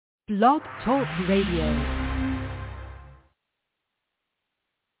Blog Talk Radio.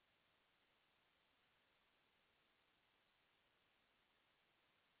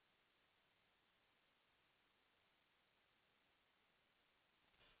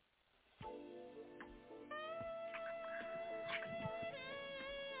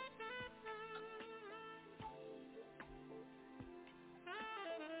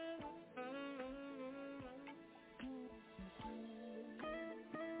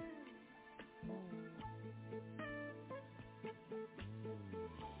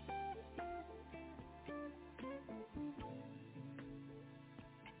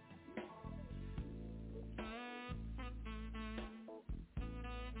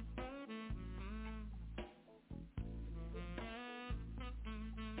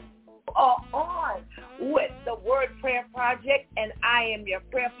 Are on with the Word Prayer Project, and I am your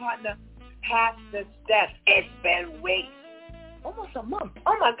prayer partner, Pastor Steph. It's been weeks, almost a month.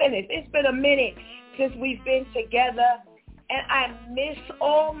 Oh my goodness, it's been a minute since we've been together, and I miss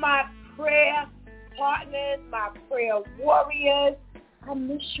all my prayer partners, my prayer warriors. I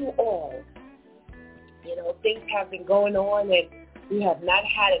miss you all. You know, things have been going on, and we have not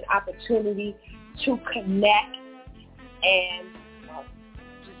had an opportunity to connect and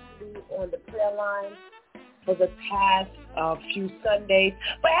on the prayer line for the past few Sundays.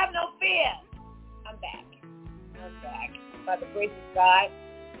 But have no fear. I'm back. By the grace of God,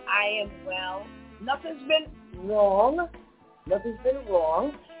 I am well. Nothing's been wrong.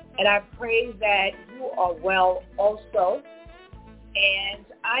 And I pray that you are well also. And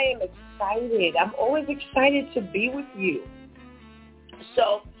I am excited. I'm always excited to be with you.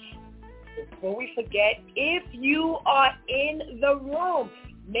 So, before we forget, if you are in the room,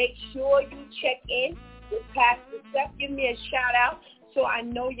 make sure you check in with Pastor Steph. Give me a shout out so I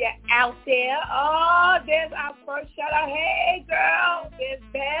know you're out there. Oh, there's our first shout out. Hey, girl. There's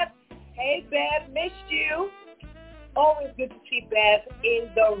Bev. Hey, Bev. Missed you. Always good to see Bev in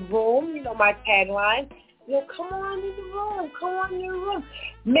the room. You know my tagline. You know, come on in the room.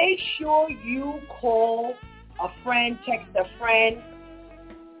 Make sure you call a friend, text a friend.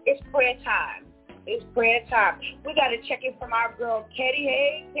 It's prayer time. We got to check in from our girl, Ketty.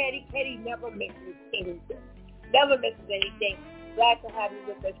 Hey, Ketty. Ketty never misses anything. Glad to have you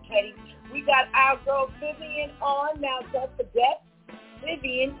with us, Ketty. We got our girl, Vivian, on. Now, don't forget,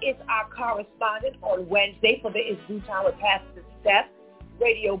 Vivian is our correspondent on Wednesday for the It's Due Time with Pastor Steph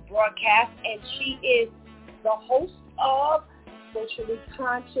radio broadcast, and she is the host of Socially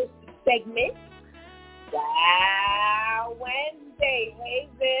Conscious segment. Wow, Wednesday. Hey,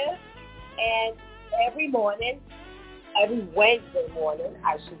 Viv. And every Wednesday morning,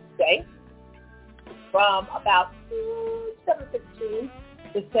 I should say, from about 7:15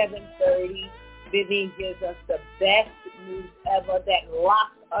 to 7:30, Vivian gives us the best news ever that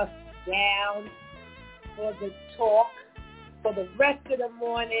locks us down for the talk for the rest of the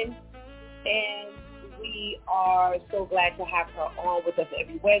morning. And we are so glad to have her on with us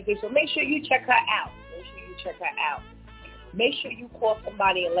every Wednesday. So make sure you check her out. Make sure you call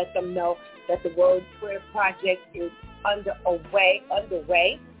somebody and let them know that the Word Prayer Project is underway.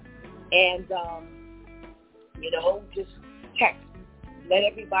 And, just text. Let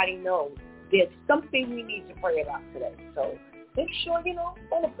everybody know there's something we need to pray about today. So make sure,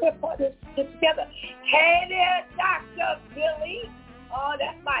 all the prayer partners get together. Hey there, Dr. Billy. Oh,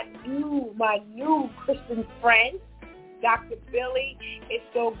 that's my new Christian friend, Dr. Billy. It's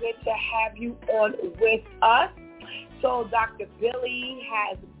so good to have you on with us. So Dr. Billy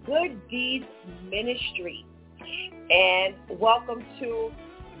has Good Deeds Ministry. And welcome to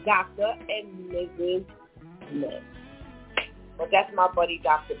Dr. and Mrs. Smith. Well, that's my buddy,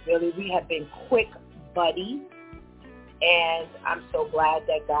 Dr. Billy. We have been quick buddies. And I'm so glad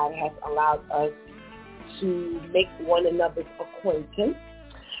that God has allowed us to make one another's acquaintance.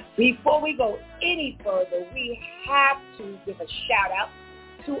 Before we go any further, we have to give a shout out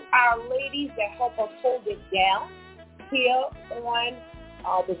to our ladies that help us hold it down here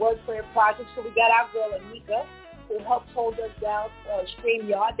on the Word Prayer Project. So we got our girl Anika, who helps hold us down on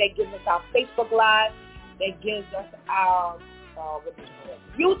StreamYard. That gives us our Facebook Live. That gives us our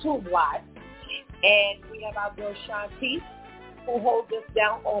YouTube Live. And we have our girl Shanti, who holds us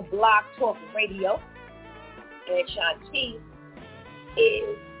down on Blog Talk Radio. And Shanti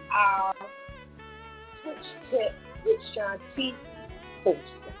is our Twitch tip with Shanti host.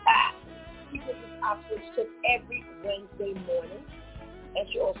 She gives us our Twitch tip every Wednesday morning. And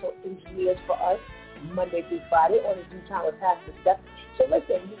she also engineers for us Monday through Friday on the Due Time with Pastor Steph. So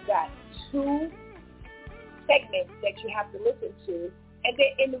listen, you've got 2 segments that you have to listen to, and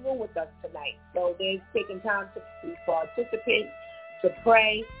they're in the room with us tonight. So they're taking time to be participants, to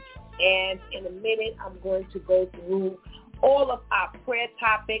pray, And in a minute, I'm going to go through all of our prayer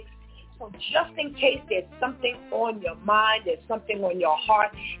topics. So just in case there's something on your mind, there's something on your heart,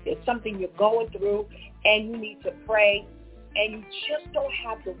 there's something you're going through, and you need to pray, and you just don't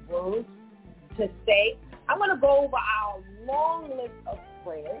have the words to say, I'm going to go over our long list of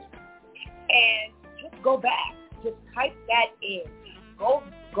prayers and just go back. Just type that in.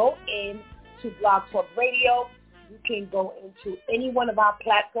 Go in to Blog Talk Radio. You can go into any one of our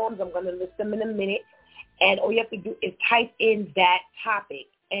platforms. I'm going to list them in a minute. And all you have to do is type in that topic,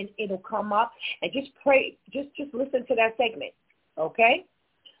 and it'll come up. And just pray. Just listen to that segment, okay?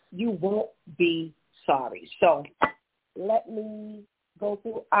 You won't be sorry. So let me go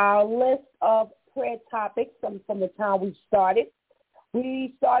through our list of prayer topics from the time we started.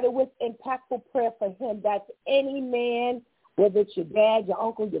 We started with impactful prayer for him. That's any man, whether it's your dad, your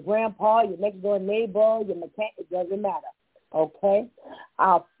uncle, your grandpa, your next-door neighbor, your mechanic, it doesn't matter, okay?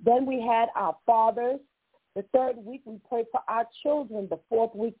 Then we had our fathers. The third week, we prayed for our children. The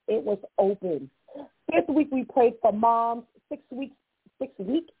fourth week, it was open. Fifth week, we prayed for moms. Sixth week,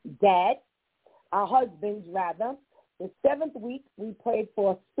 dads, our husbands, rather. The seventh week, we prayed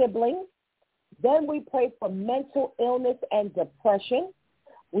for siblings. Then we prayed for mental illness and depression.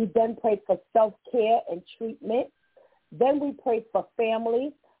 We then prayed for self-care and treatment. Then we prayed for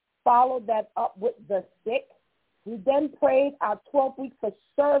family, followed that up with the sick. We then prayed our 12th week for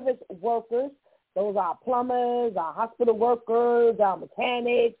service workers. Those are our plumbers, our hospital workers, our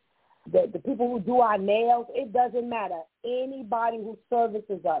mechanics, the people who do our nails. It doesn't matter. Anybody who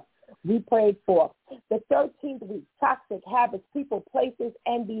services us, we prayed for. The 13th week, toxic habits, people, places,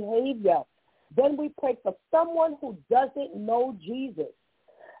 and behavior. Then we prayed for someone who doesn't know Jesus.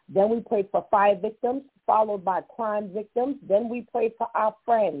 Then we prayed for fire victims, followed by crime victims. Then we prayed for our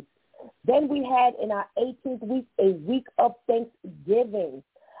friends. Then we had in our 18th week a week of Thanksgiving.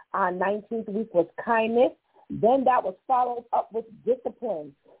 Our 19th week was kindness. Then that was followed up with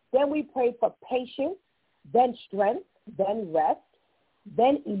discipline. Then we prayed for patience, then strength, then rest,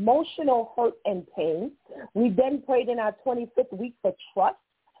 then emotional hurt and pain. We then prayed in our 25th week for trust,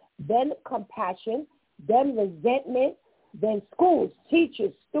 then compassion, then resentment, then schools,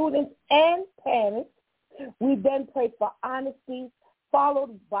 teachers, students, and parents. We then prayed for honesty,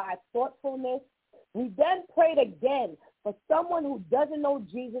 followed by thoughtfulness. We then prayed again for someone who doesn't know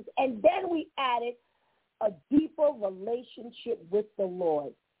Jesus, and then we added a deeper relationship with the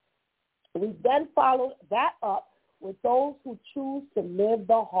Lord. We then followed that up with those who choose to live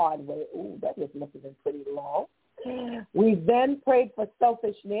the hard way. Ooh, that just must have been pretty long. We then prayed for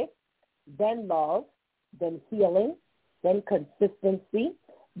selfishness, then love, then healing, then consistency,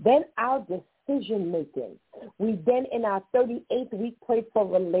 then our decision-making. We then, in our 38th week, prayed for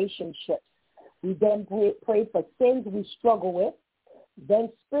relationships. We then prayed for sins we struggle with,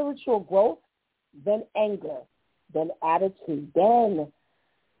 then spiritual growth, then anger, then attitude, then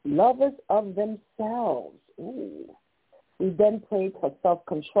lovers of themselves. Ooh. We then prayed for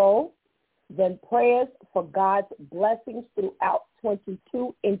self-control, then prayers for God's blessings throughout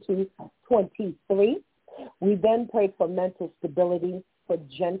 22 into 23. We then prayed for mental stability, for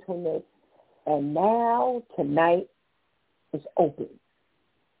gentleness, and now tonight is open.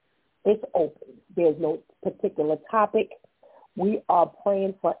 It's open. There's no particular topic. We are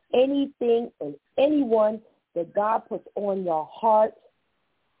praying for anything and anyone that God puts on your heart,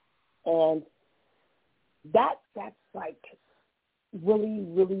 and that's like really,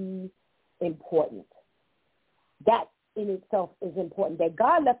 really important. That in itself is important, that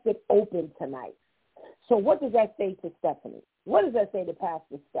God left it open tonight. So what does that say to Stephanie? What does that say to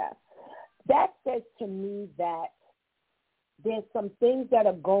Pastor Steph? That says to me that there's some things that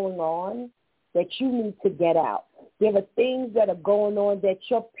are going on that you need to get out. There are things that are going on that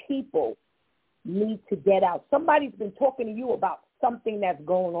your people need to get out. Somebody's been talking to you about something that's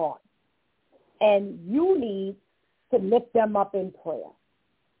going on, and you need to lift them up in prayer.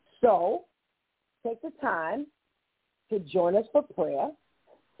 So take the time to join us for prayer.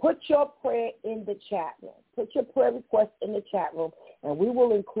 Put your prayer in the chat room. Put your prayer request in the chat room, and we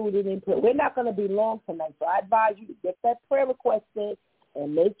will include it in prayer. We're not going to be long tonight, so I advise you to get that prayer request in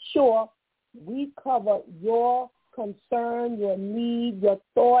and make sure we cover your concern, your need, your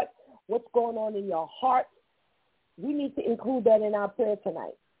thought, what's going on in your heart. We need to include that in our prayer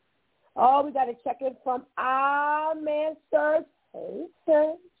tonight. Oh, we got to check in from our man, Serge. Hey,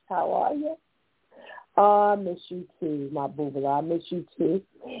 Serge, how are you? I miss you too, my boo. I miss you too.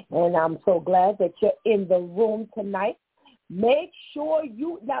 And I'm so glad that you're in the room tonight. Make sure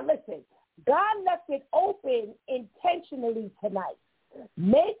now listen, God left it open intentionally tonight.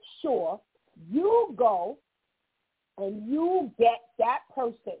 Make sure you go and you get that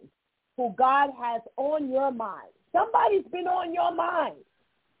person who God has on your mind. Somebody's been on your mind.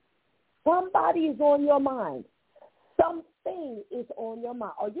 Somebody is on your mind. Something is on your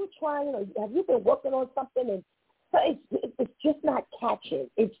mind. Are you trying, or have you been working on something and it's just not catching?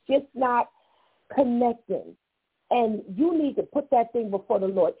 It's just not connecting. And you need to put that thing before the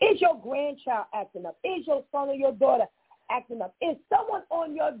Lord. Is your grandchild acting up? Is your son or your daughter acting up? Is someone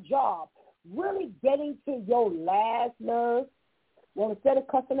on your job really getting to your last nerve? Well, instead of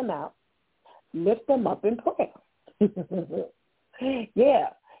cussing them out, lift them up in prayer. Yeah,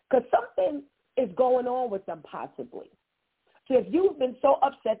 because something is going on with them possibly. So if you've been so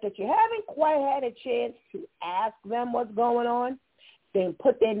upset that you haven't quite had a chance to ask them what's going on, then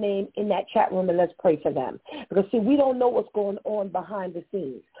put their name in that chat room and let's pray for them. Because, see, we don't know what's going on behind the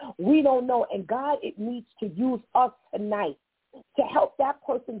scenes. We don't know. And God, it needs to use us tonight to help that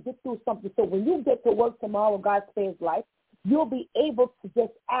person get through something. So when you get to work tomorrow, God spares life, you'll be able to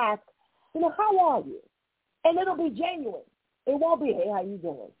just ask, how are you? And it'll be genuine. It won't be, hey, how you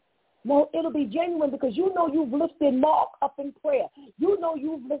doing? No, it'll be genuine because you know you've lifted Mark up in prayer. You know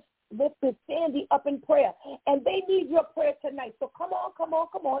you've lifted Sandy up in prayer. And they need your prayer tonight. So come on.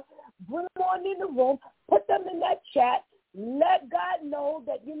 Bring them on in the room. Put them in that chat. Let God know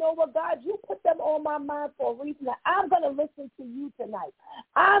that, you know what, God, you put them on my mind for a reason. I'm going to listen to you tonight.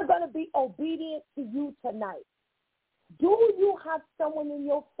 I'm going to be obedient to you tonight. Do you have someone in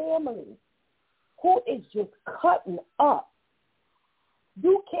your family who is just cutting up?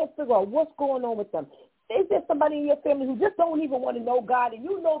 You can't figure out what's going on with them. Is there somebody in your family who just don't even want to know God, and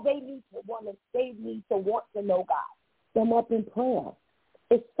you know they need to want to know God? Them up in prayer.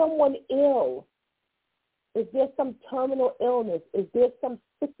 Is someone ill? Is there some terminal illness? Is there some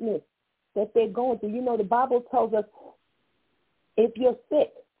sickness that they're going through? You know, the Bible tells us if you're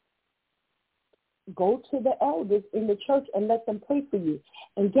sick, go to the elders in the church and let them pray for you.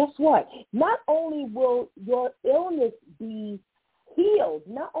 And guess what? Not only will your illness be healed,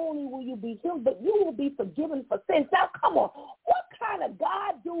 not only will you be healed, but you will be forgiven for sins. Now, come on. What kind of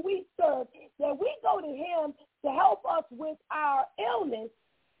God do we serve that we go to him to help us with our illness?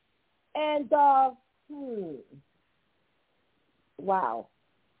 And, wow.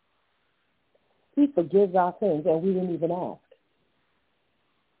 He forgives our sins and we didn't even ask.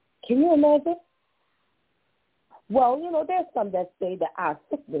 Can you imagine? Well, there's some that say that our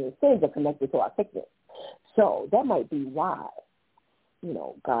sins are connected to our sickness. So that might be why,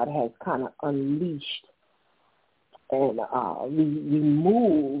 God has kind of unleashed and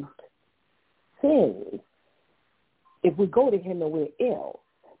removed sins if we go to him and we're ill.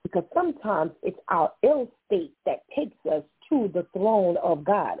 Because sometimes it's our ill state that takes us to the throne of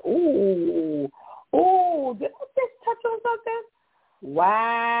God. Ooh, did I just touch on something?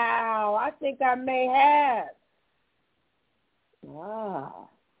 Wow, I think I may have.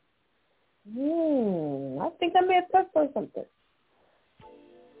 I think I may have touched on something.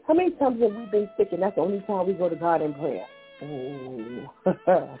 How many times have we been sick and that's the only time we go to God in prayer?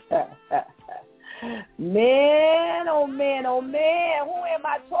 Man, oh man, who am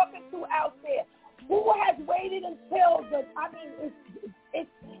I talking to out there? Who has waited until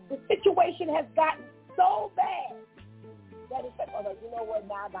the situation has gotten so bad that it's like, oh, you know what,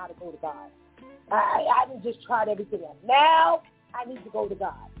 now I got to go to God. I done just tried everything else. Now I need to go to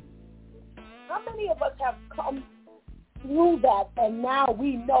God. How many of us have come through that and now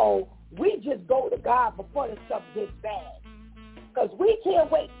we know we just go to God before the stuff gets bad? Because we can't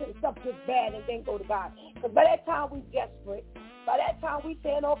wait till the stuff gets bad and then go to God. Because by that time we desperate. By that time we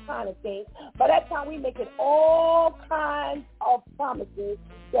saying all kind of things. By that time we making all kinds of promises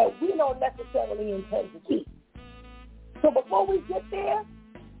that we don't necessarily intend to keep. So before we get there,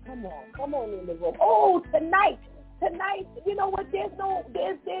 come on in the room. Oh, tonight, you know what? There's no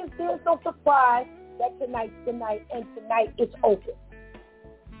surprise that tonight's the night, and tonight it's open.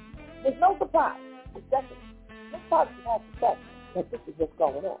 There's no surprise. It's definitely. This part has to say that this is what's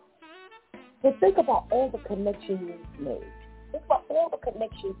going on. So think about all the connections you've made. Think about all the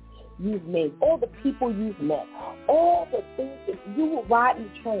connections you've made, all the people you've met, all the things that you were riding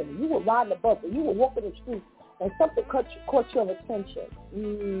the train, you were riding the bus, or you were walking the street, and something caught your attention.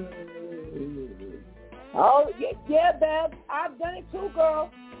 Oh, yeah, Bev, I've done it too, girl.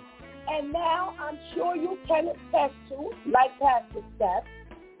 And now I'm sure you can attest to, like Pastor Steph,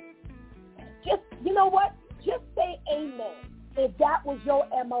 just, you know what? Just say amen if that was your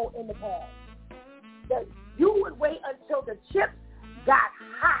MO in the past. That you would wait until the chips got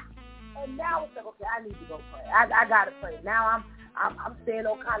hot. And now it's like, okay, I need to go pray. I got to pray. Now I'm saying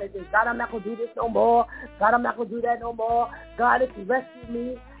all kind of things. God, I'm not going to do this no more. God, I'm not going to do that no more. God, if you rescue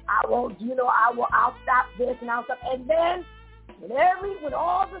me, I won't, I'll stop this and I'll stop. And then when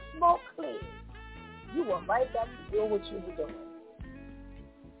all the smoke were right back to doing what you were doing.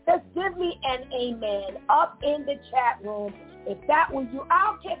 Just give me an amen up in the chat room. If that was you, I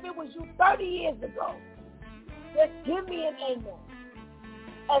don't care if it was you 30 years ago. Just give me an amen.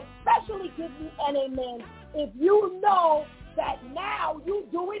 Especially give me an amen if you know that now you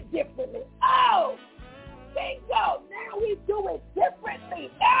do it differently. Oh, bingo. Now we do it differently.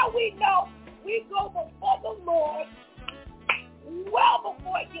 Now we know we go before the Lord well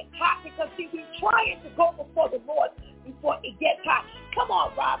before it gets hot, because see, we're trying to go before the Lord before it gets hot. Come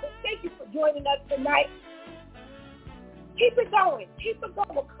on, Robin. Thank you for joining us tonight. Keep it going. Keep it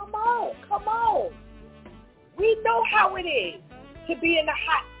going. Come on. Come on. We know how it is to be in the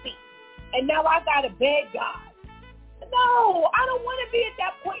hot seat. And now I got to beg God. No, I don't want to be at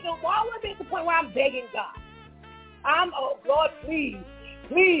that point no more. I want to be at the point where I'm begging God. Oh, God, please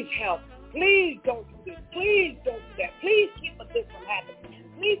help. Please don't do this. Please don't do that. Please keep this from happening.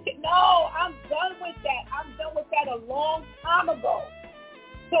 No, I'm done with that. I'm done with that a long time ago.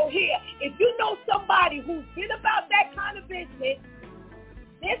 So here, if you know somebody who's been about that kind of business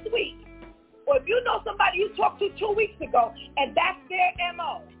this week, or if you know somebody you talked to 2 weeks ago and that's their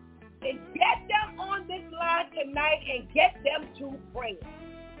MO, then get them on this line tonight and get them to pray.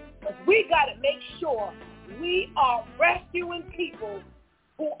 Because we got to make sure we are rescuing people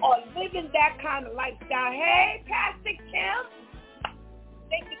who are living that kind of lifestyle. Hey, Pastor Kim,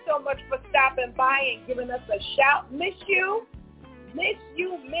 thank you so much for stopping by and giving us a shout. Miss you. Miss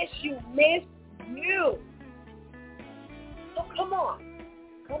you, miss you, miss you. So come on.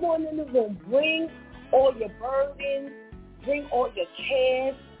 Come on in the room. Bring all your burdens. Bring all your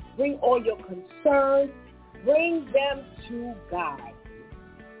cares. Bring all your concerns. Bring them to God.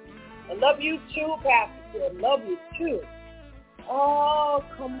 I love you too, Pastor. I love you too. Oh,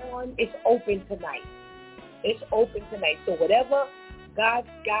 come on. It's open tonight. It's open tonight. So whatever God's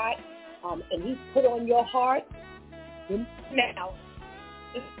got and he's put on your heart, now,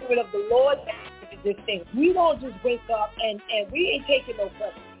 the Spirit of the Lord is this thing. We don't just wake up and we ain't taking no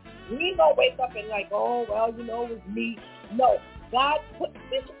credit. We ain't going to wake up and like, oh, well, you know, it was me. No, God put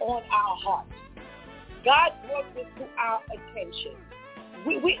this on our hearts. God brought this to our attention.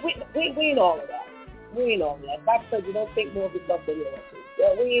 We ain't all of that. We ain't all of that. God said you don't think more of yourself than you want to.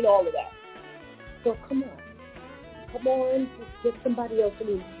 Yeah, we ain't all of that. So come on. Come on, just get somebody else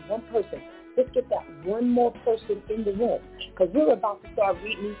in, one person. Let's get that one more person in the room, because we're about to start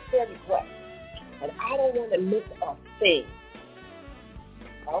reading these prayer requests, and I don't want to miss a thing.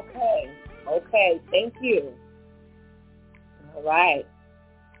 Okay, thank you. All right.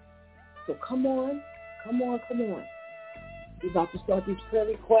 So come on. We're about to start these prayer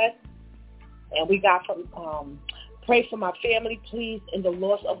requests, and we got from pray for my family, please, in the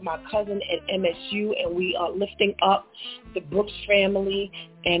loss of my cousin at MSU, and we are lifting up the Brooks family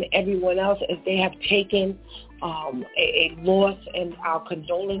and everyone else as they have taken a loss, and our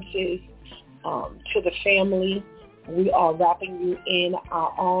condolences to the family. We are wrapping you in our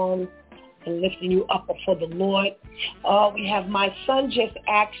arms and lifting you up before the Lord. We have my son just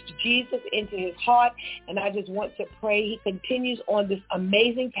asked Jesus into his heart, and I just want to pray he continues on this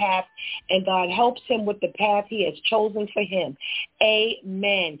amazing path, and God helps him with the path he has chosen for him.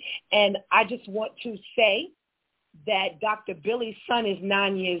 Amen. And I just want to say that Dr. Billy's son is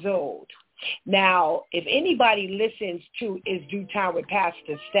 9 years old. Now, if anybody listens to Is Due Time with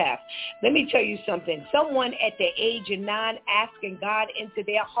Pastor Steph, let me tell you something. Someone at the age of 9 asking God into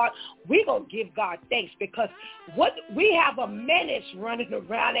their heart, we're going to give God thanks, because what we have a menace running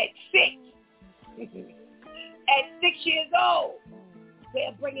around at 6. At 6 years old.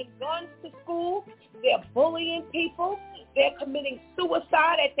 They're bringing guns to school. They're bullying people. They're committing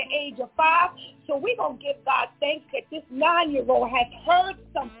suicide at the age of 5. So we're going to give God thanks that this 9-year-old has heard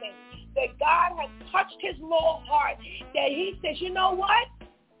something, that God has touched his little heart, that he says, you know what?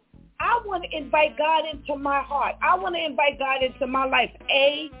 I want to invite God into my heart. I want to invite God into my life.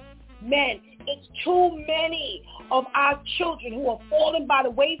 Amen. It's too many of our children who are falling by the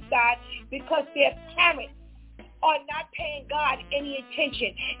wayside because their parents are not paying God any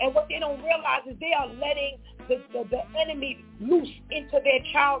attention. And what they don't realize is they are letting the enemy loose into their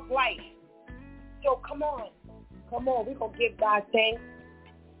child's life. So come on. We're going to give God thanks.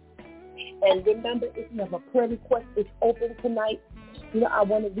 And remember, if you have a prayer request, it's open tonight. You know, I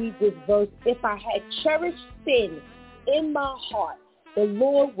want to read this verse. If I had cherished sin in my heart, the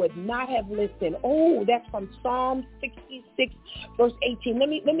Lord would not have listened. Oh, that's from Psalm 66, verse 18. Let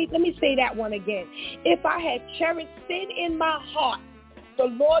me say that one again. If I had cherished sin in my heart, the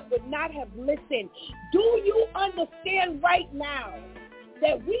Lord would not have listened. Do you understand right now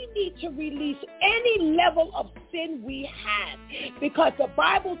that we need to release any level of sin we have, because the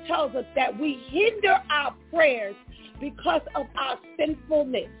Bible tells us that we hinder our prayers because of our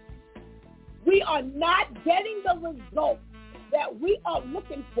sinfulness. We are not getting the results that we are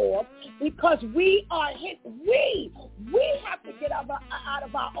looking for because we are hit. We have to get out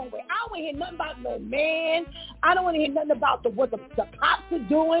of our own way. I don't want to hear nothing about no man. I don't want to hear nothing about what the cops are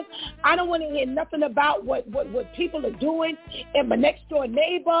doing. I don't want to hear nothing about what people are doing in my next door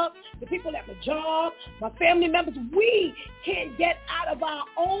neighbor, the people at my job, my family members. We can't get out of our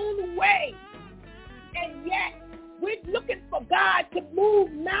own way. And yet, we're looking for God to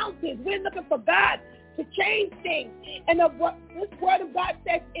move mountains. We're looking for God to change things. And this word of God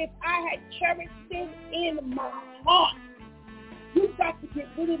says, if I had cherished sin in my heart, you've got to get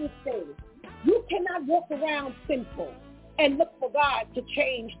rid of this thing. You cannot walk around sinful and look for God to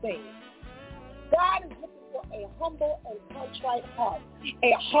change things. God is looking for a humble and contrite heart,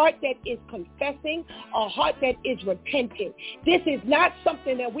 a heart that is confessing, a heart that is repenting. This is not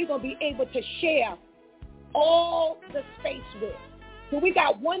something that we're going to be able to share all the space with. So we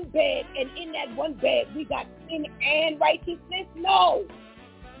got one bed, and in that one bed, we got sin and righteousness? No,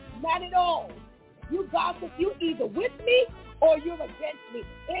 not at all. You gossip, you either with me or you're against me.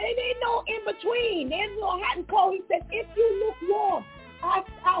 There ain't no in between. There's no hot and cold. He said, if you look warm,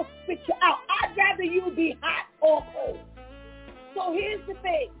 I'll spit you out. I'd rather you be hot or cold. So here's the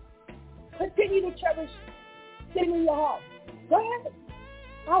thing. Continue to cherish sin in your heart. Go ahead.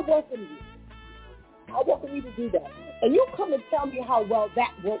 I'll welcome you. I welcome you to do that. And you come and tell me how well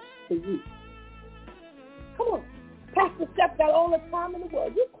that works for you. Come on. Pastor Steph got all the time in the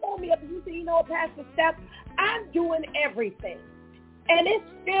world. You call me up and you say, you know what, Pastor Steph, I'm doing everything. And it's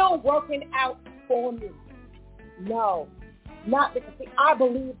still working out for me. No, not because, see, I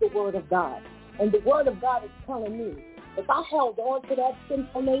believe the word of God. And the word of God is telling me, if I held on to that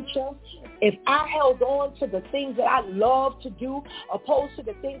sinful nature, if I held on to the things that I love to do, opposed to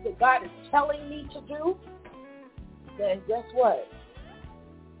the things that God is telling me to do, then guess what?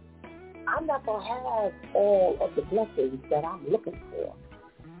 I'm not going to have all of the blessings that I'm looking for.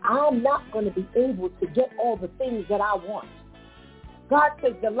 I'm not going to be able to get all the things that I want. God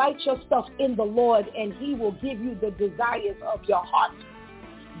says, delight yourself in the Lord, and he will give you the desires of your heart.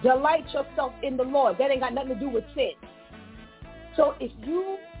 Delight yourself in the Lord. That ain't got nothing to do with sin. So if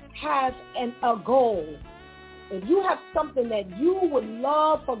you have a goal, if you have something that you would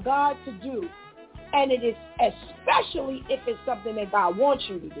love for God to do, and it is especially if it's something that God wants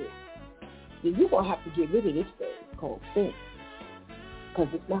you to do, then you're going to have to get rid of this thing called sin, because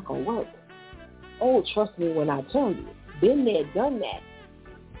it's not going to work. Oh, trust me when I tell you. Been there, done that.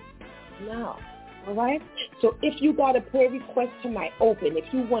 No. All right? So if you got a prayer request tonight, open.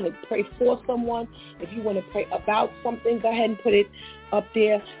 If you want to pray for someone, if you want to pray about something, go ahead and put it up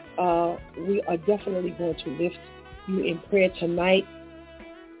there. We are definitely going to lift you in prayer tonight.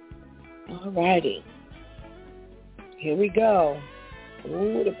 All righty. Here we go.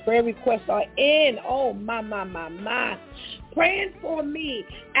 Ooh, the prayer requests are in. Oh, my. Praying for me,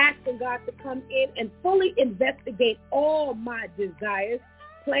 asking God to come in and fully investigate all my desires,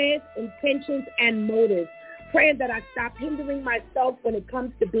 plans, intentions, and motives. Praying that I stop hindering myself when it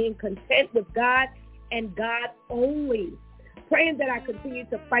comes to being content with God and God only. Praying that I continue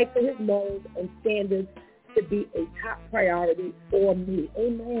to fight for his morals and standards to be a top priority for me.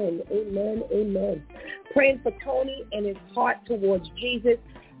 Amen, amen, amen. Praying for Tony and his heart towards Jesus,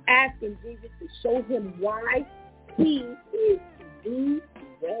 asking Jesus to show him why he is the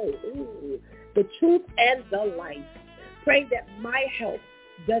way, the truth and the life. Praying that my health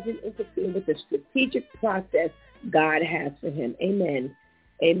doesn't interfere with the strategic process God has for him. Amen.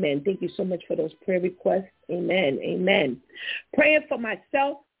 Amen. Thank you so much for those prayer requests. Amen. Amen. Praying for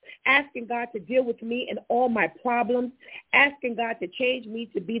myself, asking God to deal with me and all my problems, asking God to change me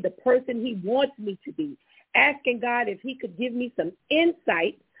to be the person he wants me to be, asking God if he could give me some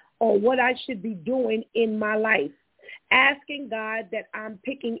insight on what I should be doing in my life, asking God that I'm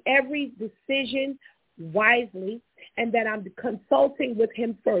picking every decision wisely and that I'm consulting with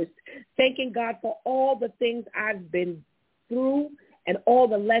him first, thanking God for all the things I've been through and all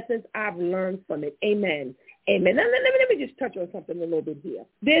the lessons I've learned from it. Amen. Amen. Now, let me just touch on something a little bit here.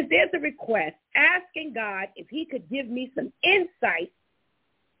 There's a request asking God if he could give me some insight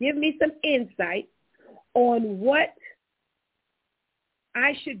on what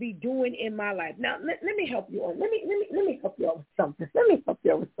I should be doing in my life. Now, let me help you on. Let me help you out with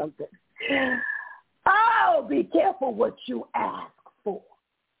something. Oh, be careful what you ask for.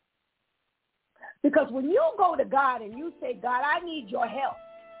 Because when you go to God and you say, God, I need your help,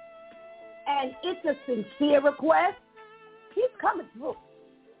 and it's a sincere request, he's coming through.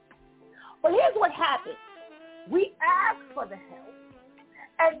 But here's what happens. We ask for the help,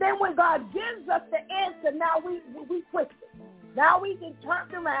 and then when God gives us the answer, now we twist it. Now we get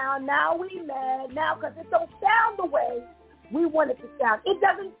turned around. Now we mad. Now because it don't sound the way we want it to sound. It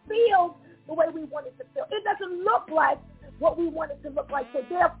doesn't feel the way we want it to feel. It doesn't look like what we want it to look like. So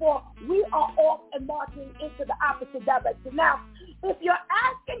therefore, we are off and marching into the opposite direction. Now, if you're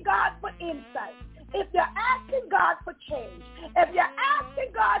asking God for insight, if you're asking God for change, if you're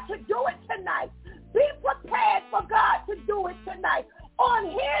asking God to do it tonight, be prepared for God to do it tonight on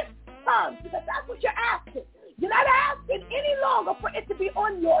his terms, because that's what you're asking. You're not asking any longer for it to be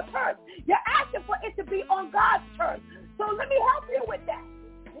on your terms. You're asking for it to be on God's terms. So let me help you with that.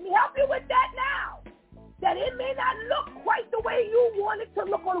 Let me help you with that now. That it may not look quite the way you want it to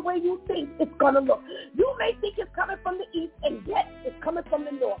look or the way you think it's going to look. You may think it's coming from the east, and yet it's coming from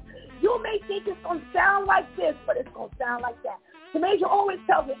the north. You may think it's going to sound like this, but it's going to sound like that. So Major always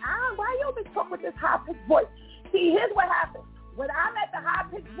tells me, why you always talk with this high-pitched voice? See, here's what happens. When I'm at the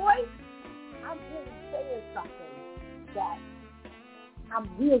high-pitched voice, I'm really saying something that I'm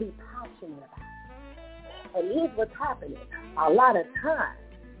really passionate about. And here's what's happening. A lot of times,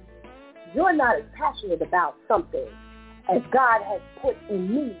 you're not as passionate about something as God has put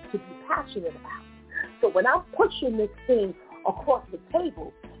in me to be passionate about. So when I'm pushing this thing across the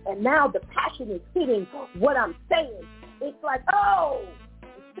table, and now the passion is hitting what I'm saying, it's like,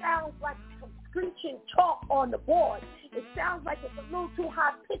 it sounds like some screeching chalk on the board. It sounds like it's a little too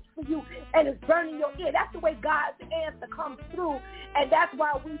high pitched for you, and it's burning your ear. That's the way God's answer comes through, and that's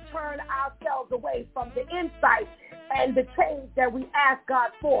why we turn ourselves away from the insight and the change that we ask God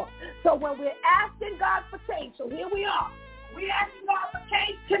for. So when we're asking God for change, so here we are. We're asking God for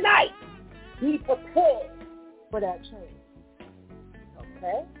change tonight. Be prepared for that change.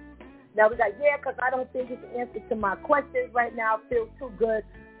 Okay? Now we got, because I don't think it's the answer to my questions right now. It feels too good.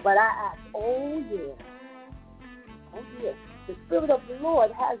 But I asked, oh, yeah. The Spirit of the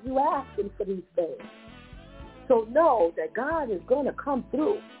Lord has you asking for these things. So know that God is going to come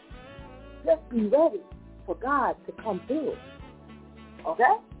through. Just be ready for God to come through.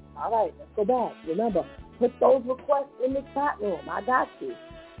 Okay? All right, let's go back. Remember, put those requests in the chat room. I got you.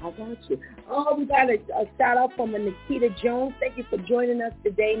 Oh, we got a shout out from Nikita Jones. Thank you for joining us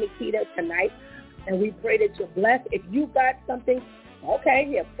today, Nikita, tonight. And we pray that you're blessed. If you got something,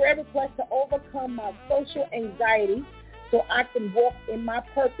 here, prayer request to overcome my social anxiety so I can walk in my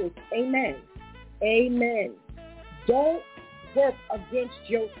purpose. Amen. Amen. Don't work against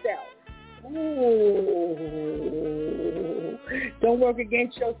yourself. Ooh. Don't work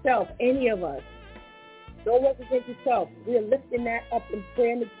against yourself, any of us. Don't work against yourself. We're lifting that up in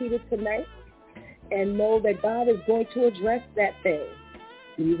prayer, Nikita, tonight, and know that God is going to address that thing.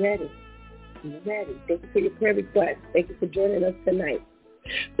 Be ready. Be ready. Thank you for your prayer request. Thank you for joining us tonight.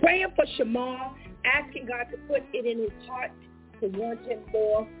 Praying for Shamar, asking God to put it in his heart to want him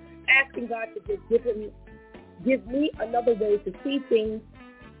more, asking God to just give me another way to see things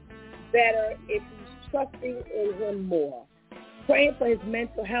better if he's trusting in him more. Praying for his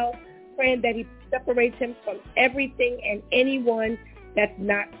mental health, praying that he separates him from everything and anyone that's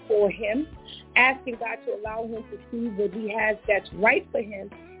not for him, asking God to allow him to see what he has that's right for him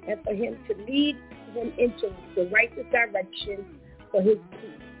and for him to lead him into the righteous direction for his peace.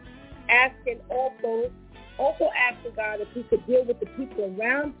 Also asking God if he could deal with the people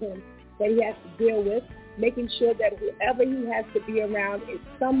around him that he has to deal with, making sure that whoever he has to be around is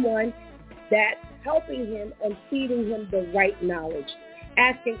someone that's helping him and feeding him the right knowledge.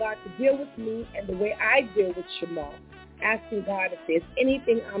 Asking God to deal with me and the way I deal with Shamar. Asking God if there's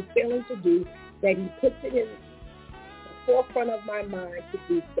anything I'm failing to do, that he puts it in the forefront of my mind to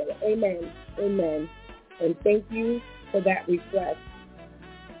do so. Amen. Amen. And thank you for that request.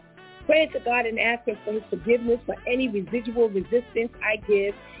 Praying to God and asking for his forgiveness for any residual resistance I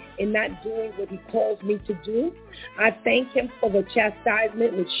give in not doing what he calls me to do. I thank him for the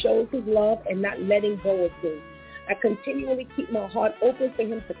chastisement which shows his love and not letting go of me. I continually keep my heart open for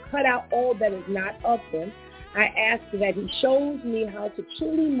him to cut out all that is not of him. I ask that he shows me how to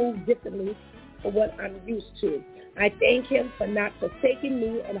truly move differently from what I'm used to. I thank him for not forsaking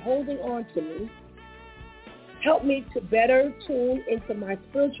me and holding on to me. Help me to better tune into my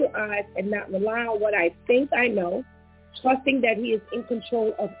spiritual eyes and not rely on what I think I know, trusting that he is in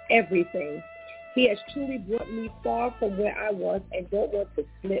control of everything. He has truly brought me far from where I was and don't want to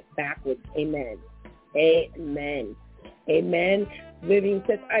slip backwards. Amen. Amen. Amen. Vivian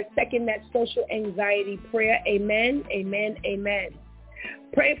says, I second that social anxiety prayer. Amen. Amen. Amen.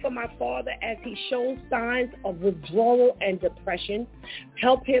 Pray for my father as he shows signs of withdrawal and depression.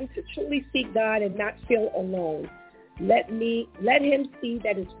 Help him to truly seek God and not feel alone. Let him see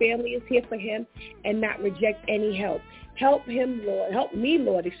that his family is here for him and not reject any help. Help me,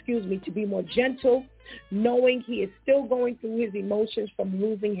 Lord, to be more gentle, knowing he is still going through his emotions from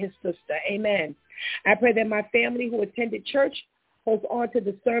losing his sister. Amen. I pray that my family who attended church holds on to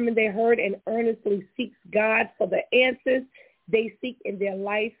the sermon they heard and earnestly seeks God for the answers they seek in their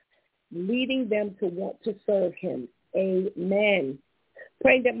life, leading them to want to serve him. Amen.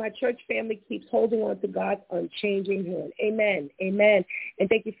 Praying that my church family keeps holding on to God's unchanging hand. Amen. Amen. And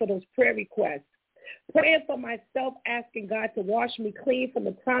thank you for those prayer requests. Praying for myself, asking God to wash me clean from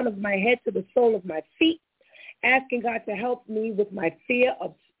the crown of my head to the sole of my feet. Asking God to help me with my fear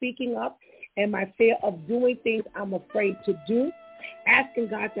of speaking up and my fear of doing things I'm afraid to do. Asking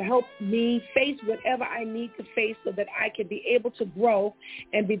God to help me face whatever I need to face so that I can be able to grow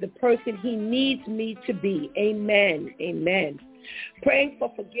and be the person he needs me to be. Amen. Amen. Praying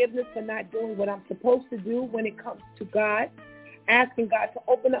for forgiveness for not doing what I'm supposed to do when it comes to God. Asking God to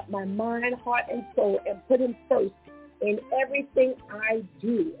open up my mind, heart, and soul and put him first in everything I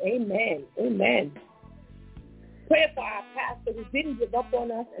do. Amen. Amen. Praying for our pastor who didn't give up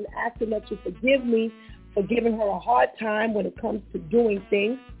on us and asking that you forgive me for giving her a hard time when it comes to doing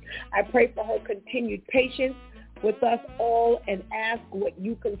things. I pray for her continued patience with us all and ask that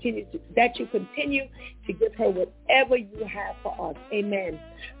you continue to give her whatever you have for us. Amen.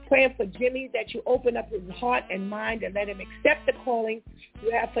 Praying for Jimmy that you open up his heart and mind and let him accept the calling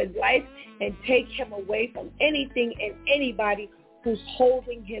you have for his life and take him away from anything and anybody who's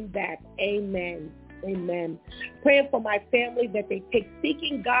holding him back. Amen. Amen. Praying for my family that they take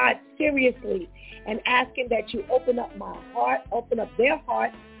seeking God seriously and asking that you open up their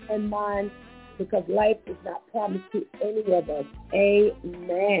heart and mind, because life is not promised to any of us.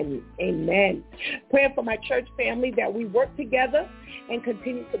 Amen. Amen. Praying for my church family that we work together and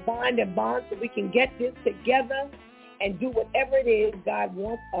continue to bind and bond so we can get this together and do whatever it is God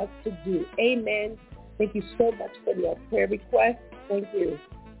wants us to do. Amen. Thank you so much for your prayer request. Thank you.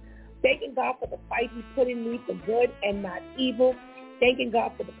 Thanking God for the fight he put in me for good and not evil. Thanking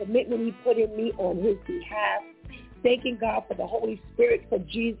God for the commitment he put in me on his behalf. Thanking God for the Holy Spirit for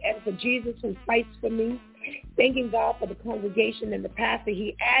Jesus who fights for me. Thanking God for the congregation and the pastor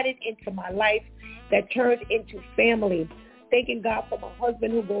he added into my life that turned into family. Thanking God for my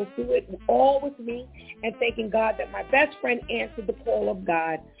husband who goes through it all with me. And thanking God that my best friend answered the call of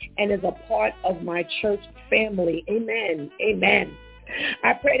God and is a part of my church family. Amen. Amen.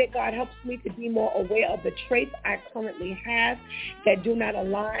 I pray that God helps me to be more aware of the traits I currently have that do not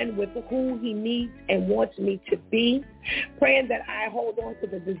align with who he needs and wants me to be. Praying that I hold on to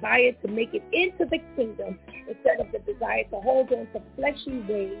the desire to make it into the kingdom instead of the desire to hold on to fleshy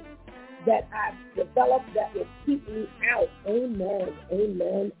ways that I've developed that will keep me out. Amen.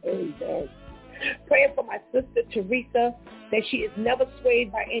 Amen. Amen. Praying for my sister Teresa that she is never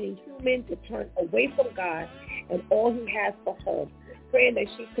swayed by any human to turn away from God and all he has for her. Praying that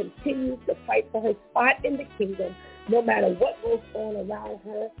she continues to fight for her spot in the kingdom no matter what goes on around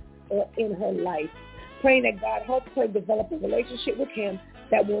her or in her life. Praying that God helps her develop a relationship with him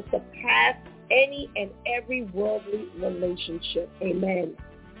that will surpass any and every worldly relationship. Amen.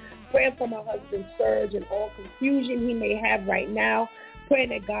 Praying for my husband Serge and all confusion he may have right now. Praying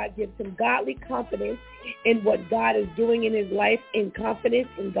that God gives him godly confidence in what God is doing in his life, in confidence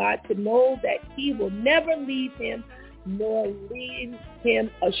in God to know that he will never leave him nor lead him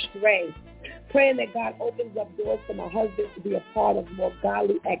astray. Praying that God opens up doors for my husband to be a part of more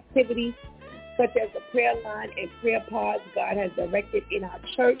godly activities, such as the prayer line and prayer pods God has directed in our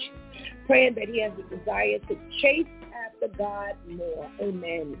church. Praying that he has a desire to chase after God more.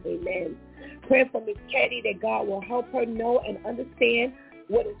 Amen. Amen. Praying for Miss Katie that God will help her know and understand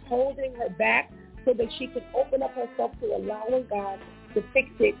what is holding her back so that she can open up herself to allowing God to fix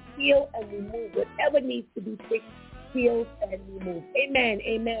it, heal, and remove whatever needs to be fixed, healed, and removed. Amen.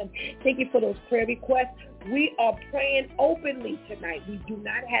 Amen. Thank you for those prayer requests. We are praying openly tonight. We do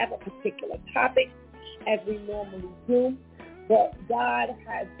not have a particular topic as we normally do, but God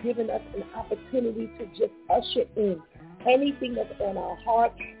has given us an opportunity to just usher in anything that's on our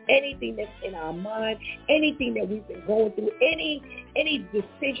heart, anything that's in our mind, anything that we've been going through, any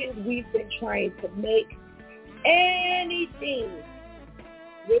decisions we've been trying to make, anything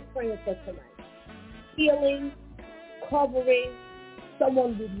we're praying for tonight. Healing, covering,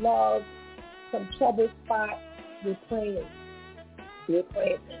 someone we love, some trouble spots, we're praying. We're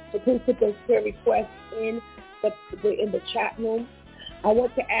praying. So please put those prayer requests in the chat room. I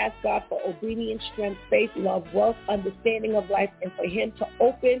want to ask God for obedience, strength, faith, love, wealth, understanding of life, and for him to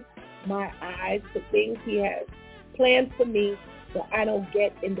open my eyes to things he has planned for me so I don't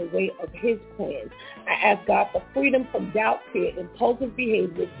get in the way of his plans. I ask God for freedom from doubt, fear, impulsive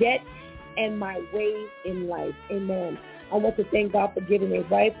behavior, debt, and my ways in life. Amen. I want to thank God for giving a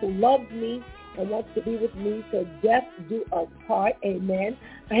wife who loves me and wants to be with me till death do us part. Amen.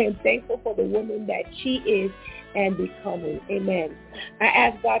 I am thankful for the woman that she is and becoming. Amen. I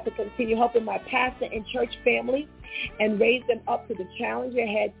ask God to continue helping my pastor and church family and raise them up to the challenge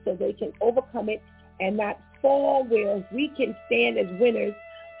ahead so they can overcome it and not fall, where we can stand as winners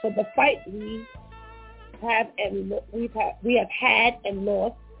for the fight we have had and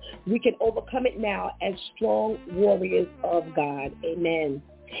lost. We can overcome it now as strong warriors of God. Amen.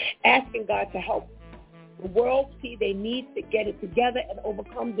 Asking God to help the world see they need to get it together and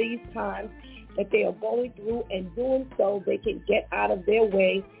overcome these times that they are going through, and doing so they can get out of their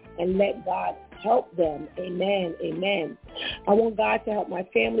way and let God help them. Amen. Amen. I want God to help my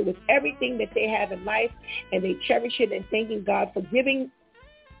family with everything that they have in life, and they cherish it, and thanking God for giving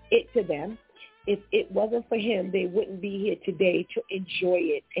it to them. If it wasn't for him, they wouldn't be here today to enjoy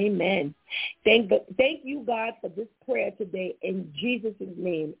it. Amen. Thank you, God, for this prayer today. In Jesus'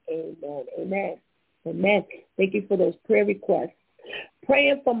 name, amen. Amen. Amen. Thank you for those prayer requests.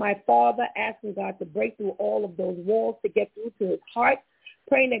 Praying for my father, asking God to break through all of those walls to get through to his heart.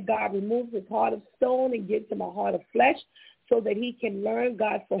 Praying that God removes his heart of stone and gives him a heart of flesh so that he can learn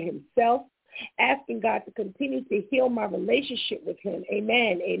God for himself. Asking God to continue to heal my relationship with him.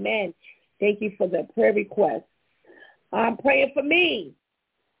 Amen. Amen. Thank you for the prayer request. I'm praying for me.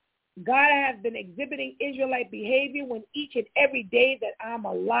 God, I have been exhibiting Israelite behavior when each and every day that I'm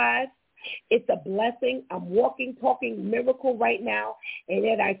alive. It's a blessing. I'm walking, talking miracle right now, and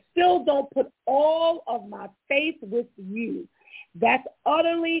yet I still don't put all of my faith with you. That's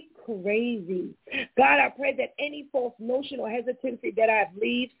utterly crazy. God, I pray that any false notion or hesitancy that I have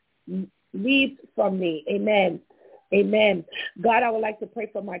leaves from me. Amen. Amen. God, I would like to pray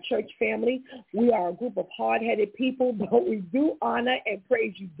for my church family. We are a group of hard-headed people, but we do honor and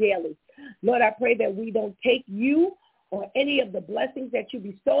praise you daily. Lord, I pray that we don't take you or any of the blessings that you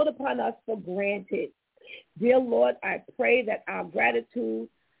bestowed upon us for granted. Dear Lord, I pray that our gratitude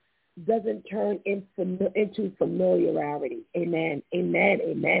doesn't turn into familiarity. Amen. Amen.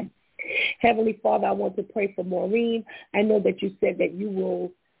 Amen. Heavenly Father, I want to pray for Maureen. I know that you said that you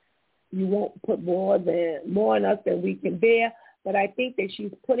won't put more on us than we can bear, but I think that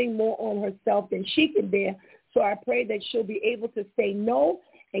she's putting more on herself than she can bear. So I pray that she'll be able to say no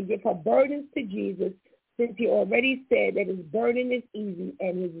and give her burdens to Jesus, since he already said that his burden is easy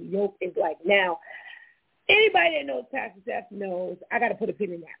and his yoke is light. Now, anybody that knows Pastor Jeff knows I got to put a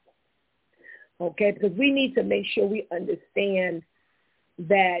pin in that one, okay? Because we need to make sure we understand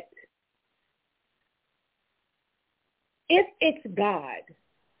that if it's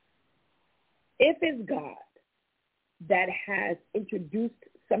God that has introduced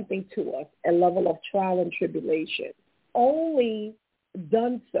something to us, a level of trial and tribulation, only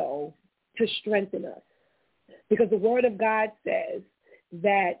done so to strengthen us. Because the Word of God says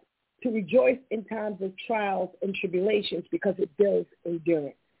that to rejoice in times of trials and tribulations, because it builds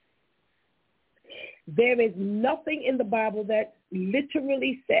endurance. There is nothing in the Bible that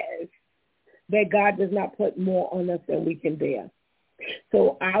literally says that God does not put more on us than we can bear.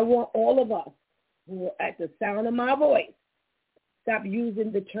 So I want all of us who are at the sound of my voice, stop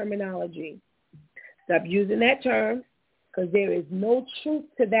using the terminology. Stop using that term, because there is no truth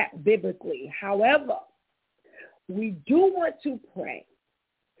to that biblically. However, we do want to pray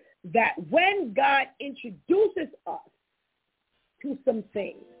that when God introduces us to some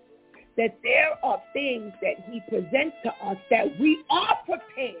things, that there are things that he presents to us that we are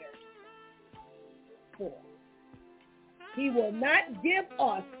prepared for. He will not give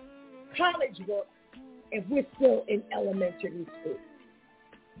us college work if we're still in elementary school.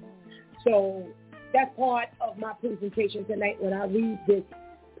 So that's part of my presentation tonight when I read this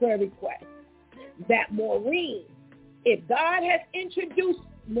prayer request. That Maureen, if God has introduced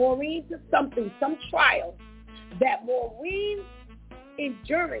Maureen to something, some trial, that Maureen's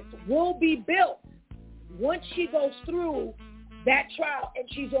endurance will be built once she goes through that trial and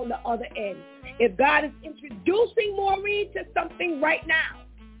she's on the other end. If God is introducing Maureen to something right now,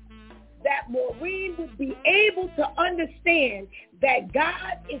 that Maureen would be able to understand that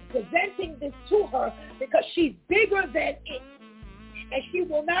God is presenting this to her because she's bigger than it. And she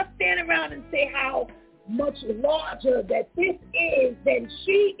will not stand around and say how much larger that this is than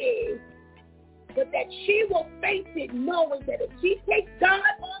she is, but that she will face it knowing that if she takes God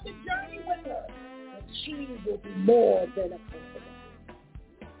on the journey with her, that she will be more than a conqueror.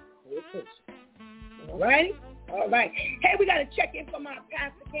 All right? All right. Hey, we got to check in from our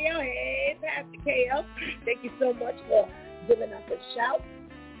Pastor Kale. Hey, Pastor Kale. Thank you so much for giving us a shout.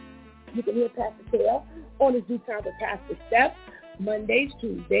 You can hear Pastor Taylor on his Due Time with Pastor Steph, Mondays,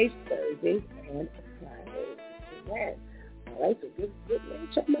 Tuesdays, Thursdays, and Fridays. Amen. All right, so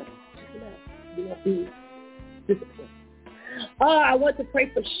check them out. You won't be disappointed. I want to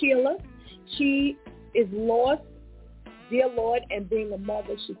pray for Sheila. She is lost, dear Lord, and being a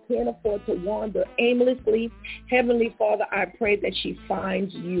mother, she can't afford to wander aimlessly. Heavenly Father, I pray that she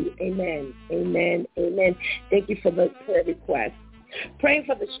finds you. Amen, amen, amen. Thank you for the prayer request. Praying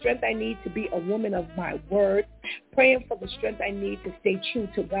for the strength I need to be a woman of my word. Praying for the strength I need to stay true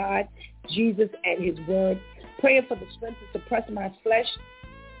to God, Jesus, and his word. Praying for the strength to suppress my flesh,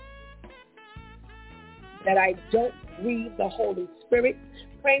 that I don't grieve the Holy Spirit.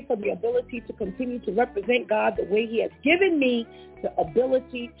 Praying for the ability to continue to represent God the way he has given me the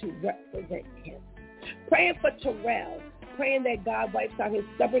ability to represent him. Praying for Terrell. Praying that God wipes out his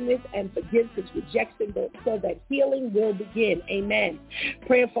stubbornness and forgives his rejection so that healing will begin. Amen.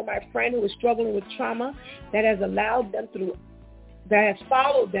 Praying for my friend who is struggling with trauma that has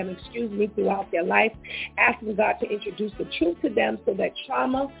followed them throughout their life, asking God to introduce the truth to them so that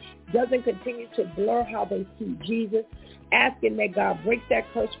trauma doesn't continue to blur how they see Jesus, asking that God break that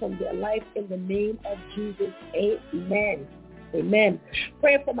curse from their life in the name of Jesus. Amen. Amen.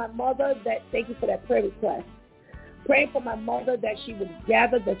 Praying for my mother, thank you for that prayer request. Praying for my mother that she would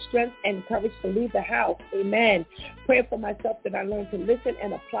gather the strength and courage to leave the house. Amen. Praying for myself that I learn to listen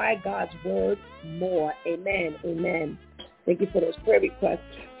and apply God's word more. Amen. Amen. Thank you for those prayer requests.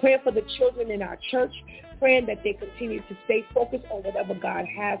 Praying for the children in our church, praying that they continue to stay focused on whatever God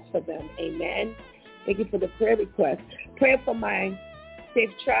has for them. Amen. Thank you for the prayer request. Praying for my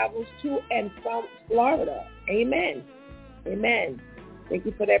safe travels to and from Florida. Amen. Amen. Thank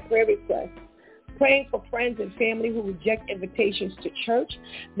you for that prayer request. Praying for friends and family who reject invitations to church.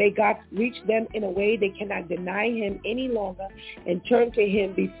 May God reach them in a way they cannot deny him any longer and turn to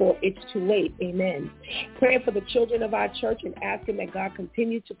him before it's too late. Amen. Praying for the children of our church and asking that God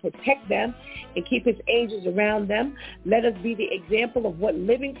continue to protect them and keep his angels around them. Let us be the example of what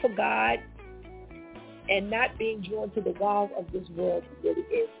living for God and not being drawn to the walls of this world really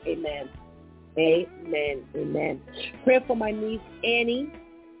is. Amen. Amen. Amen. Praying for my niece, Annie.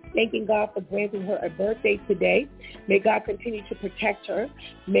 Thanking God for granting her a birthday today. May God continue to protect her.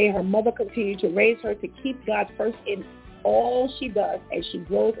 May her mother continue to raise her to keep God first in all she does as she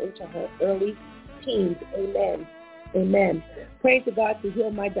grows into her early teens. Amen. Amen. Praying to God to heal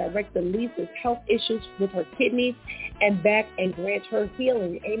my director Lisa's health issues with her kidneys and back and grant her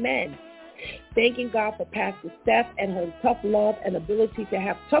healing. Amen. Thanking God for Pastor Steph and her tough love and ability to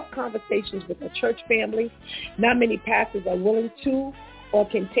have tough conversations with her church family. Not many pastors are willing to or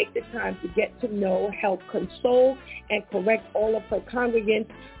can take the time to get to know, help console, and correct all of her congregants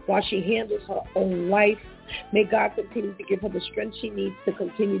while she handles her own life. May God continue to give her the strength she needs to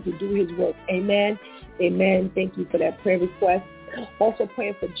continue to do his work. Amen. Amen. Thank you for that prayer request. Also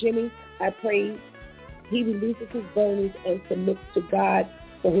praying for Jimmy. I pray he releases his burdens and submits to God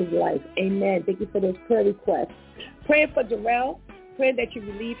for his life. Amen. Thank you for those prayer requests. Praying for Darrell. Praying that you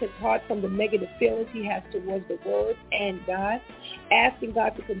relieve his heart from the negative feelings he has towards the word and God. Asking God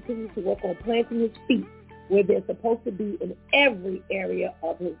to continue to work on planting his feet where they're supposed to be in every area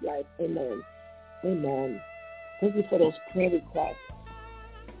of his life. Amen. Amen. Thank you for those prayer requests.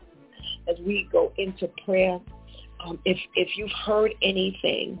 As we go into prayer, if you've heard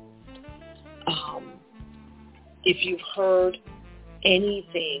anything,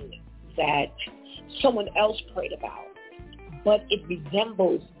 that someone else prayed about, but it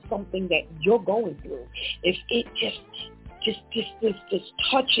resembles something that you're going through, if it just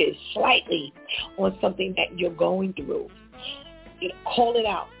touches slightly on something that you're going through, call it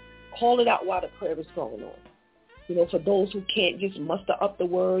out. Call it out while the prayer is going on. For those who can't just muster up the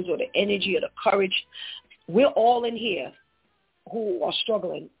words or the energy or the courage, we're all in here who are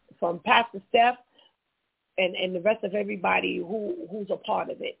struggling, from Pastor Steph and the rest of everybody who's a part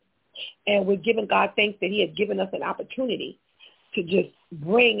of it. And we're giving God thanks that he has given us an opportunity to just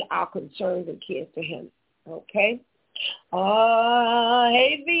bring our concerns and cares to him. Okay?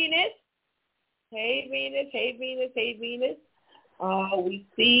 Hey, Venus. Hey, Venus. Hey, Venus. Hey, Venus. We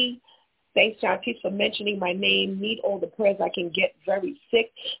see, thanks, Shantice, for mentioning my name. Need all the prayers I can get. Very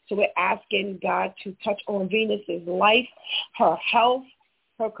sick. So we're asking God to touch on Venus's life, her health,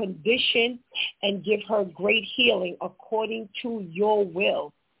 her condition, and give her great healing according to your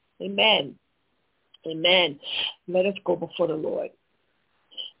will. Amen. Amen. Let us go before the Lord.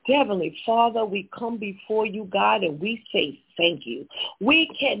 Dear Heavenly Father, we come before you, God, and we say thank you. We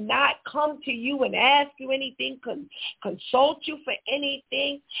cannot come to you and ask you anything, consult you for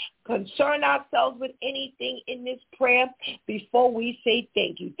anything, concern ourselves with anything in this prayer before we say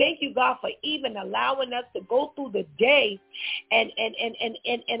thank you. Thank you, God, for even allowing us to go through the day and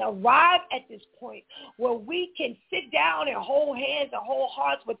arrive at this point where we can sit down and hold hands and hold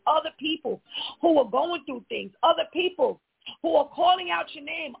hearts with other people who are going through things, other people who are calling out your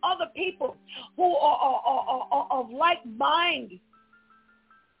name, other people who are of like mind,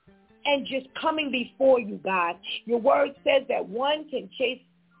 and just coming before you, God. Your word says that one can chase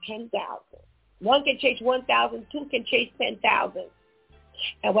 10,000. One can chase 1,000. Two can chase 10,000.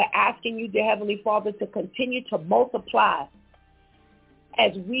 And we're asking you, dear Heavenly Father, to continue to multiply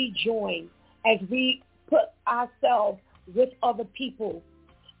as we join, as we put ourselves with other people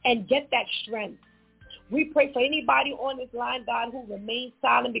and get that strength. We pray for anybody on this line, God, who remained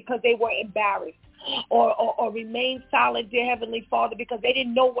silent because they were embarrassed, or remain silent, dear Heavenly Father, because they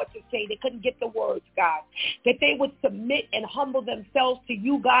didn't know what to say. They couldn't get the words, God. That they would submit and humble themselves to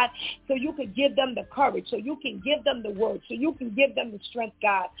you, God, so you can give them the courage, so you can give them the words, so you can give them the strength,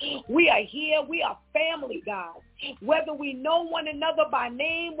 God. We are here. We are family, God. Whether we know one another by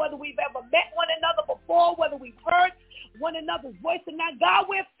name, whether we've ever met one another before, whether we've heard one another's voice or not, God,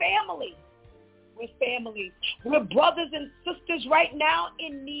 we're family. We're family. We're brothers and sisters right now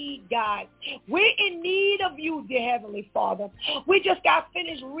in need, God. We're in need of you, dear Heavenly Father. We just got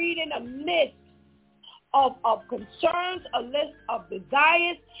finished reading a list of concerns, a list of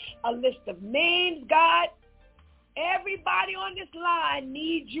desires, a list of names, God. Everybody on this line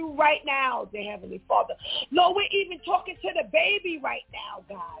needs you right now, dear Heavenly Father. Lord, we're even talking to the baby right now,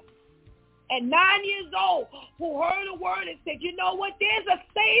 God. And 9 years old, who heard a word and said, you know what, there's a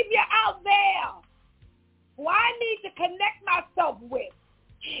Savior out there who I need to connect myself with.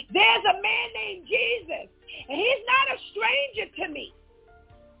 There's a man named Jesus, and he's not a stranger to me.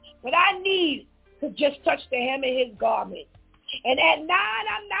 But I need to just touch the hem of his garment. And at 9,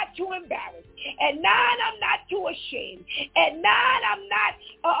 I'm not too embarrassed. At 9, I'm not too ashamed. At 9, I'm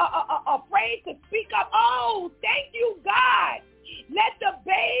not afraid to speak up. Oh, thank you, God. Let the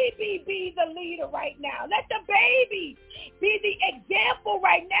baby be the leader right now. Let the baby be the example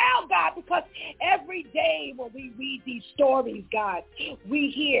right now, God, because every day when we read these stories, God, we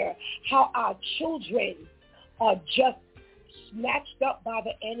hear how our children are just snatched up by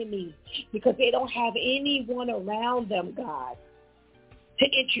the enemy because they don't have anyone around them, God, to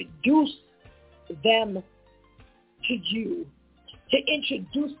introduce them to you, to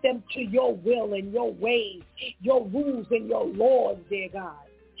introduce them to your will and your ways, your rules and your laws, dear God,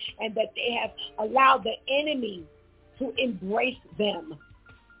 and that they have allowed the enemy to embrace them.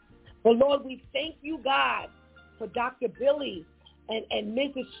 But Lord, we thank you, God, for Dr. Billy and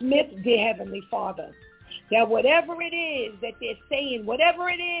Mrs. Smith, dear Heavenly Father, that whatever it is that they're saying, whatever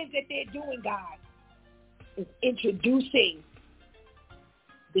it is that they're doing, God, is introducing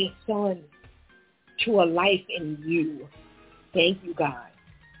their son to a life in you. Thank you, God.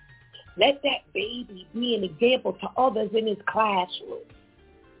 Let that baby be an example to others in his classroom,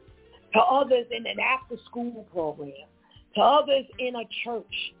 to others in an after-school program, to others in a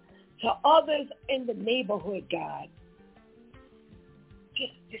church, to others in the neighborhood, God.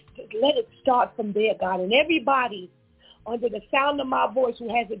 Just let it start from there, God. And everybody under the sound of my voice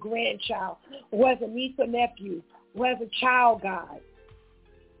who has a grandchild, who has a niece or nephew, who has a child, God,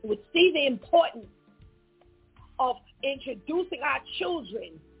 would see the importance of introducing our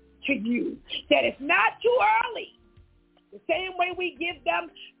children to you, that it's not too early. The same way we give them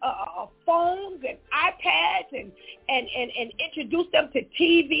phones and iPads and introduce them to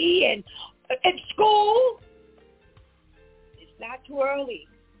TV and school, it's not too early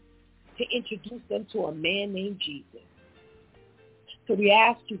to introduce them to a man named Jesus. So we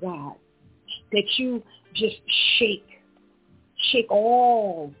ask you, God, that you just shake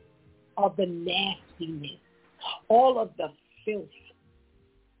all of the nastiness, all of the filth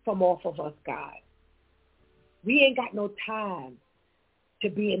from off of us, God. We ain't got no time to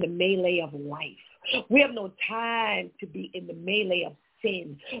be in the melee of life. We have no time to be in the melee of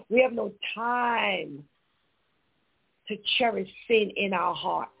sin. We have no time to cherish sin in our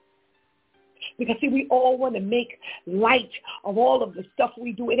heart. Because, see, we all want to make light of all of the stuff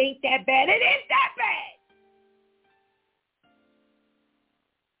we do. It ain't that bad. It is that bad.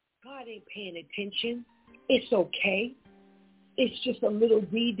 God ain't paying attention. It's okay. It's just a little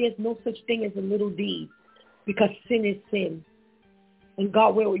deed. There's no such thing as a little deed because sin is sin. And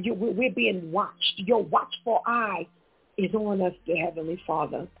God, we're being watched. Your watchful eye is on us, dear Heavenly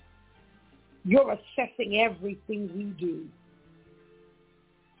Father. You're assessing everything we do.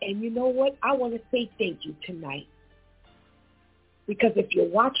 And you know what? I want to say thank you tonight. Because if you're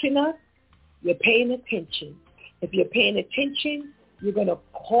watching us, you're paying attention. If you're paying attention, You're going to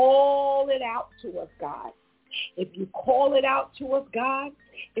call it out to us, God. If you call it out to us, God,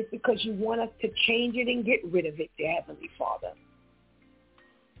 it's because you want us to change it and get rid of it, dear Heavenly Father.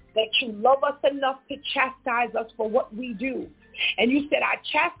 That you love us enough to chastise us for what we do. And you said, I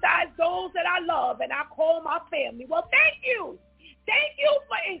chastise those that I love and I call my family. Well, thank you. Thank you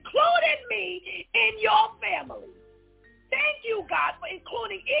for including me in your family. Thank you, God, for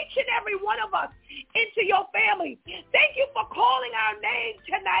including each and every one of us into your family. Thank you for calling our name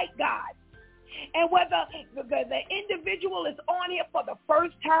tonight, God. And whether the individual is on here for the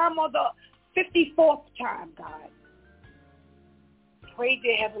first time or the 54th time, God, pray,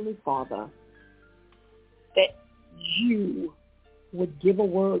 dear Heavenly Father, that you would give a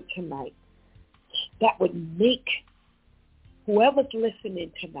word tonight that would make whoever's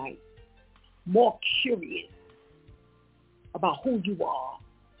listening tonight more curious about who you are,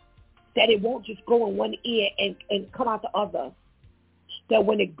 that it won't just go in one ear and come out the other, that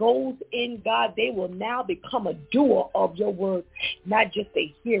when it goes in, God, they will now become a doer of your word, not just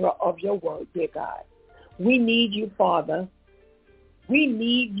a hearer of your word, dear God. We need you, Father. We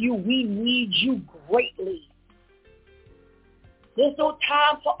need you. We need you greatly. There's no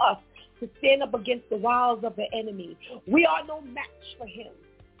time for us to stand up against the wiles of the enemy. We are no match for him.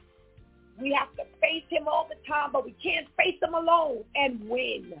 We have to face him all the time, but we can't face him alone and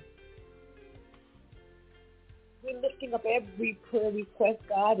win. We're lifting up every prayer request,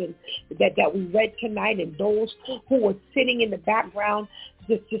 God, and that we read tonight, and those who are sitting in the background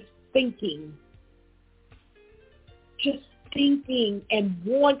just thinking and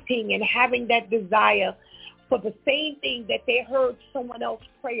wanting and having that desire for the same thing that they heard someone else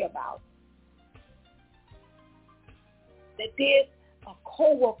pray about. That there's a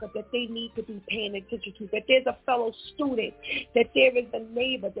coworker that they need to be paying attention to, that there's a fellow student, that there is a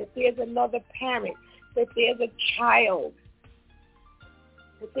neighbor, that there's another parent, that there's a child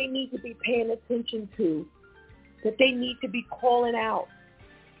that they need to be paying attention to, that they need to be calling out.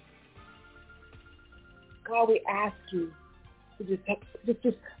 God, we ask you to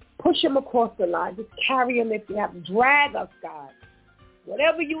just push them across the line. Just carry them if you have to. Drag us, God.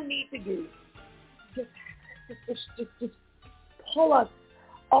 Whatever you need to do, just pull us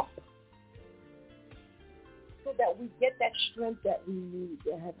up so that we get that strength that we need,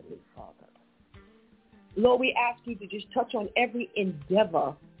 dear Heavenly Father. Lord, we ask you to just touch on every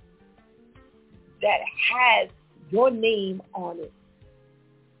endeavor that has your name on it.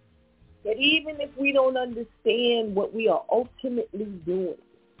 That even if we don't understand what we are ultimately doing,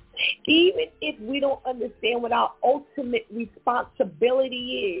 even if we don't understand what our ultimate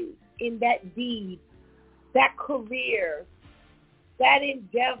responsibility is in that deed, that career, that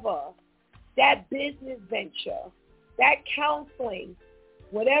endeavor, that business venture, that counseling,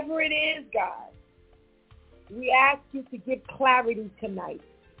 whatever it is, God, we ask you to give clarity tonight.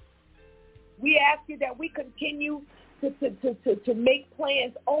 We ask you that we continue to make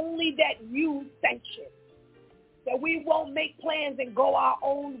plans only that you sanction. That we won't make plans and go our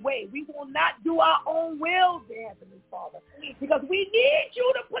own way. We will not do our own will, dear Heavenly Father, because we need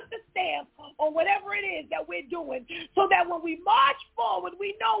you to put the stamp on whatever it is that we're doing so that when we march forward,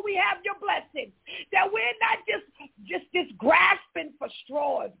 we know we have your blessing, that we're not just grasping for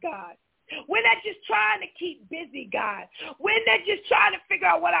straws, God. We're not just trying to keep busy, God. We're not just trying to figure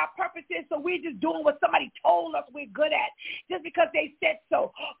out what our purpose is, so we're just doing what somebody told us we're good at just because they said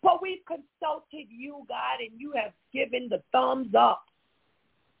so. But we've consulted you, God, and you have given the thumbs up.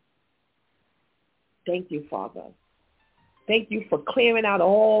 Thank you, Father. Thank you for clearing out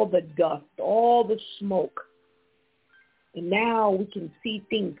all the dust, all the smoke. And now we can see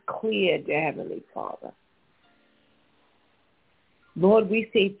things clear, dear Heavenly Father. Lord, we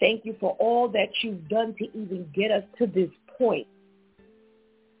say thank you for all that you've done to even get us to this point.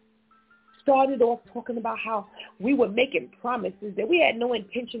 Started off talking about how we were making promises that we had no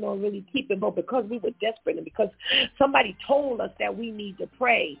intention on really keeping, but because we were desperate and because somebody told us that we need to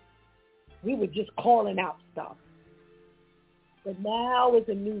pray, we were just calling out stuff. But now is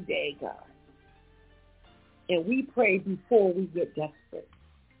a new day, God. And we pray before we get desperate.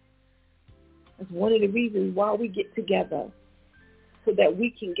 That's one of the reasons why we get together, so that we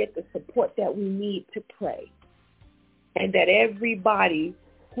can get the support that we need to pray. And that everybody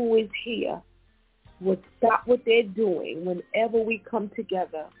who is here would stop what they're doing whenever we come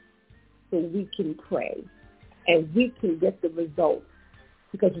together so we can pray. And we can get the results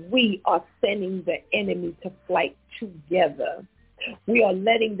because we are sending the enemy to flight together. We are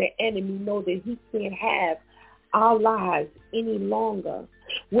letting the enemy know that he can't have our lives any longer.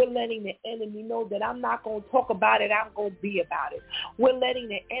 We're letting the enemy know that I'm not going to talk about it, I'm going to be about it. We're letting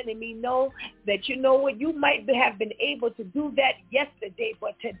the enemy know that, you know what, you might have been able to do that yesterday,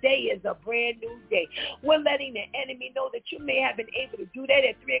 but today is a brand new day. We're letting the enemy know that you may have been able to do that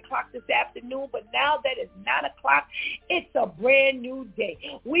at 3 o'clock this afternoon, but now that it's 9 o'clock, it's a brand new day.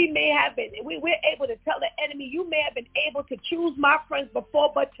 We're able to tell the enemy, you may have been able to choose my friends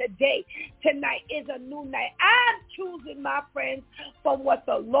before, but tonight is a new night. I'm choosing my friends from what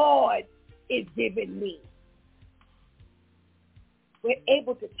the Lord is giving me. We're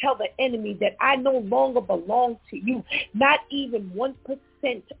able to tell the enemy that I no longer belong to you. Not even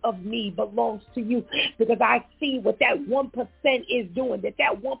 1% of me belongs to you, because I see what that 1% is doing, that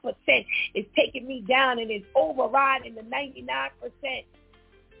 1% is taking me down and is overriding the 99%.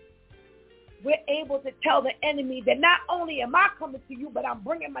 We're able to tell the enemy that not only am I coming to you, but I'm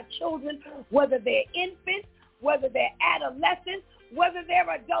bringing my children, whether they're infants, whether they're adolescents, whether they're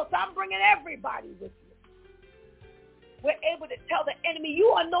adults. I'm bringing everybody with me. We're able to tell the enemy, you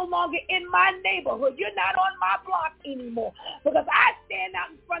are no longer in my neighborhood. You're not on my block anymore, because I stand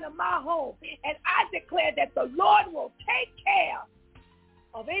out in front of my home and I declare that the Lord will take care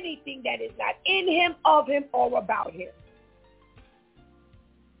of anything that is not in him, of him, or about him.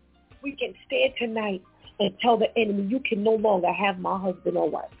 We can stand tonight and tell the enemy, you can no longer have my husband or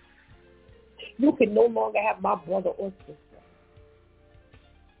wife. You can no longer have my brother or sister.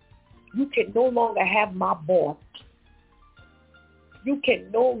 You can no longer have my boss. You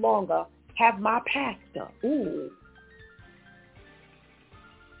can no longer have my pastor. Ooh.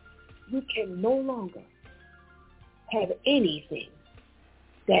 You can no longer have anything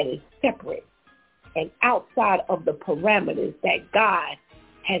that is separate and outside of the parameters that God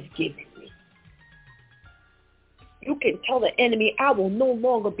has given me. You can tell the enemy, I will no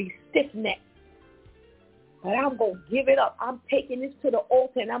longer be stiff-necked, but I'm going to give it up. I'm taking this to the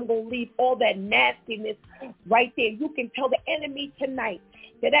altar, and I'm going to leave all that nastiness right there. You can tell the enemy tonight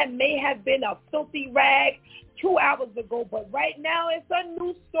that may have been a filthy rag 2 hours ago, but right now it's a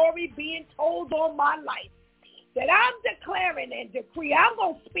new story being told on my life. That I'm declaring and decree. I'm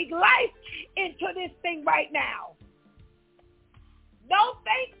going to speak life into this thing right now. No,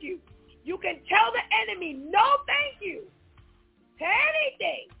 thank you. You can tell the enemy, no, thank you, to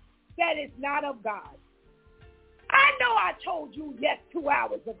anything that is not of God. I know I told you yes 2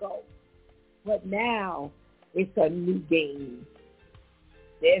 hours ago, but now it's a new game.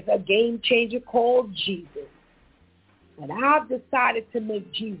 There's a game changer called Jesus, and I've decided to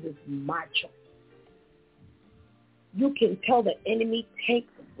make Jesus my choice. You can tell the enemy, take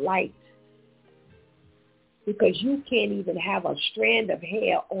flight, because you can't even have a strand of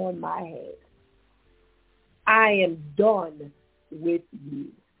hair on my head. I am done with you.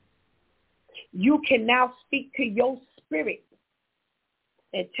 You can now speak to your spirit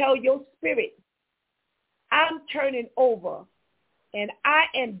and tell your spirit, I'm turning over and I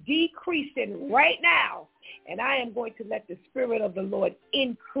am decreasing right now, and I am going to let the Spirit of the Lord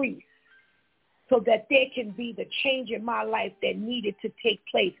increase so that there can be the change in my life that needed to take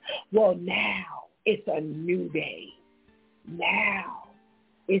place. Well, now it's a new day. Now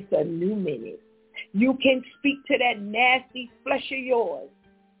it's a new minute. You can speak to that nasty flesh of yours.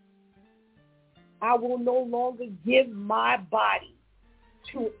 I will no longer give my body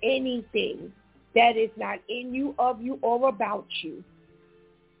to anything that is not in you, of you, or about you.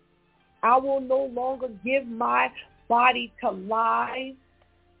 I will no longer give my body to lies.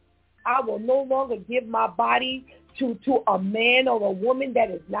 I will no longer give my body to a man or a woman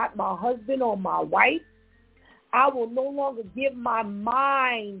that is not my husband or my wife. I will no longer give my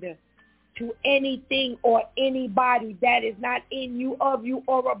mind to anything or anybody that is not in you, of you,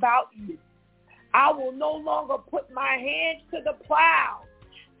 or about you. I will no longer put my hands to the plow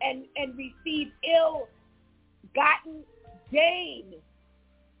and receive ill-gotten gain.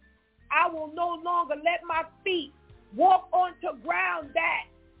 I will no longer let my feet walk onto ground that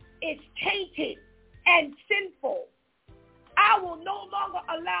is tainted and sinful. I will no longer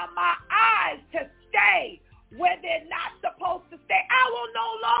allow my eyes to stay where they're not supposed to stay. I will no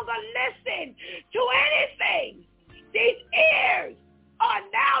longer listen to anything. These ears are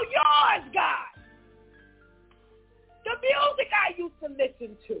now yours, God. The music I used to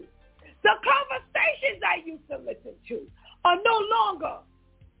listen to, the conversations I used to listen to are no longer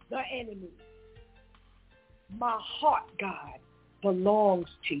the enemy. My heart, God, belongs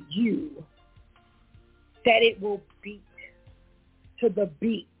to you, that it will beat to the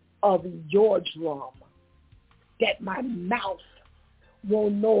beat of your drum, that my mouth will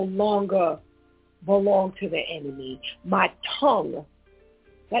no longer belong to the enemy. My tongue,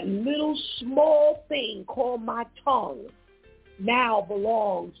 that little small thing called my tongue, now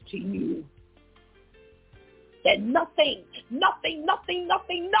belongs to you. That nothing, no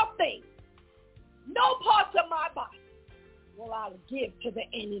parts of my body will I give to the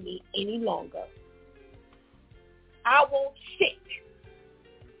enemy any longer. I won't sit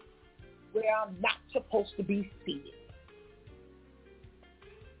where I'm not supposed to be seated.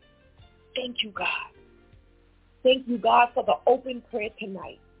 Thank you, God. Thank you, God, for the open prayer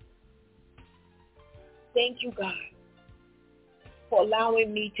tonight. Thank you, God, for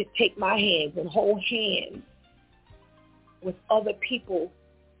allowing me to take my hands and hold hands with other people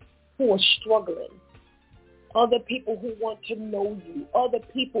who are struggling, other people who want to know you, other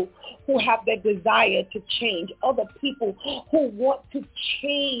people who have that desire to change, other people who want to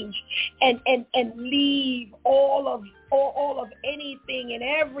change and leave all of anything and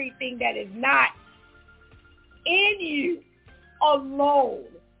everything that is not in you alone,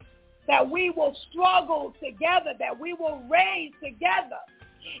 that we will struggle together, that we will raise together,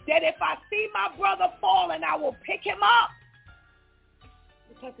 that if I see my brother falling, I will pick him up,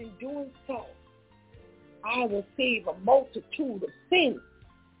 because in doing so, I will save a multitude of sins,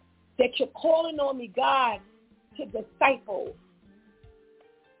 that you're calling on me, God, to disciple,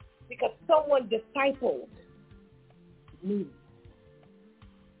 because someone discipled me.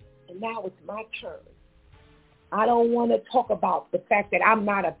 And now it's my turn. I don't want to talk about the fact that I'm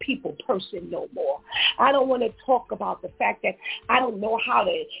not a people person no more. I don't want to talk about the fact that I don't know how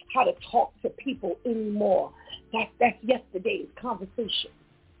to talk to people anymore. That's yesterday's conversation.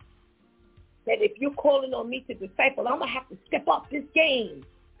 That if you're calling on me to disciple, I'm going to have to step up this game,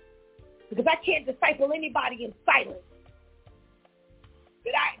 because I can't disciple anybody in silence.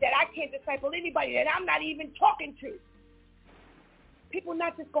 That I can't disciple anybody that I'm not even talking to. People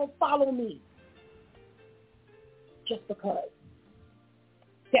not just going to follow me just because.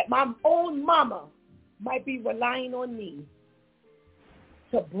 That my own mama might be relying on me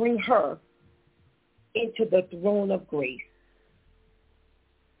to bring her into the throne of grace.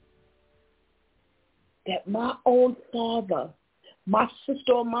 That my own father, my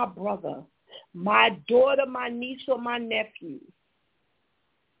sister or my brother, my daughter, my niece or my nephew,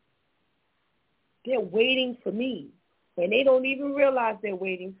 they're waiting for me. And they don't even realize they're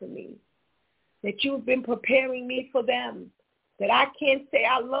waiting for me. That you've been preparing me for them. That I can't say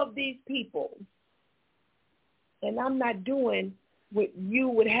I love these people, and I'm not doing what you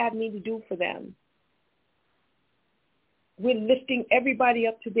would have me to do for them. We're lifting everybody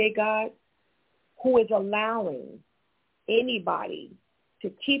up today, God, who is allowing anybody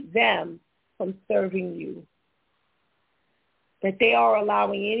to keep them from serving you. That they are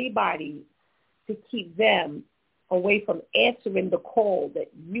allowing anybody to keep them away from answering the call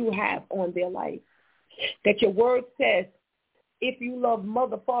that you have on their life. That your word says, if you love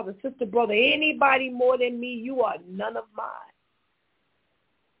mother, father, sister, brother, anybody more than me, you are none of mine.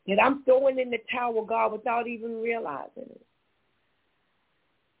 That I'm throwing in the towel, God, without even realizing it.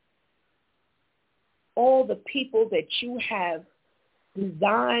 All the people that you have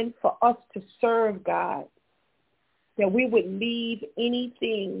designed for us to serve, God, that we would leave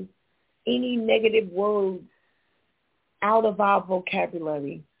anything, any negative words out of our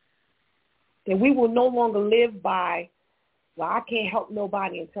vocabulary. That we will no longer live by, well, I can't help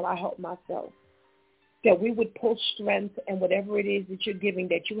nobody until I help myself. That we would pull strength and whatever it is that you're giving,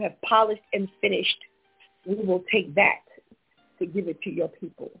 that you have polished and finished, we will take that to give it to your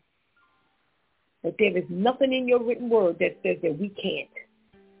people. That there is nothing in your written word that says that we can't.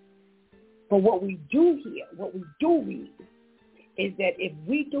 But what we do hear, what we do read, is that if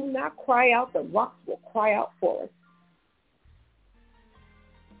we do not cry out, the rocks will cry out for us.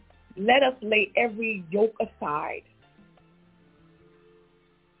 Let us lay every yoke aside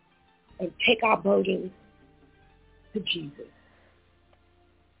and take our burdens to Jesus.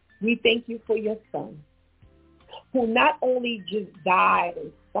 We thank you for your son, who not only just died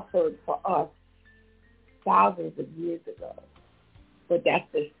and suffered for us thousands of years ago, but that's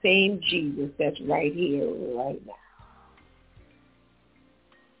the same Jesus that's right here, right now.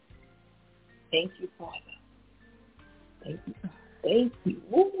 Thank you, Father. Thank you, God. Thank you.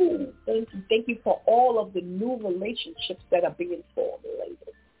 Ooh, thank you. Thank you for all of the new relationships that are being formulated.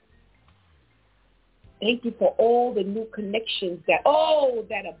 Thank you for all the new connections that are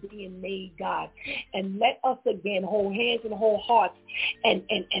being made, God. And let us again hold hands and hold hearts and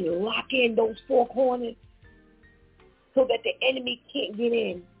lock in those four corners so that the enemy can't get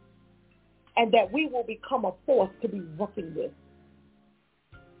in, and that we will become a force to be reckoned with.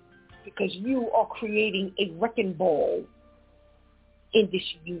 Because you are creating a wrecking ball in this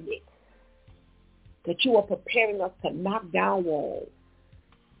unit. That you are preparing us to knock down walls.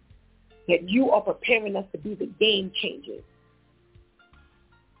 That you are preparing us to be the game changers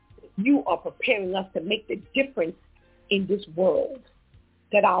you are preparing us to make the difference in this world,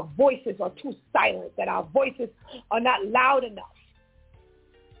 that our voices are too silent, that our voices are not loud enough,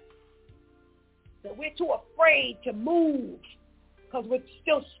 that we're too afraid to move because we're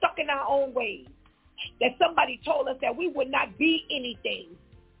still stuck in our own ways, that somebody told us that we would not be anything,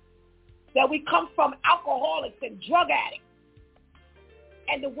 that we come from alcoholics and drug addicts,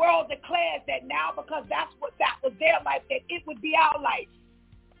 and the world declares that now because that was their life, that it would be our life.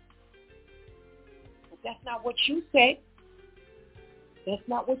 But that's not what you said. That's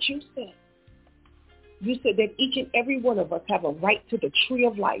not what you said. You said that each and every one of us have a right to the tree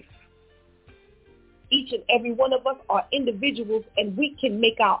of life. Each and every one of us are individuals, and we can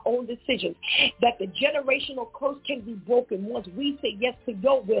make our own decisions, that the generational curse can be broken once we say yes to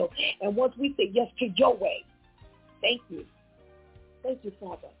your will and once we say yes to your way. Thank you. Thank you,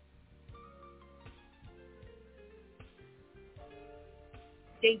 Father.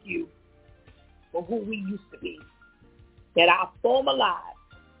 Thank you for who we used to be, that our former lives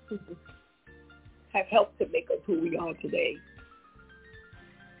have helped to make us who we are today,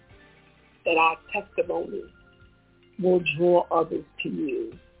 that our testimony will draw others to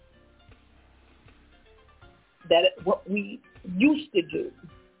you, that what we used to do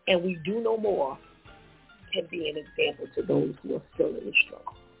and we do no more can be an example to those who are still in the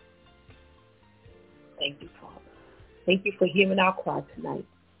struggle. Thank you, Father. Thank you for hearing our cry tonight.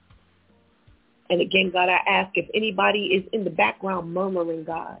 And again, God, I ask if anybody is in the background murmuring,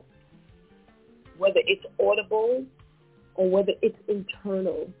 God, whether it's audible or whether it's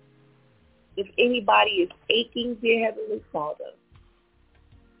internal, if anybody is aching, dear Heavenly Father,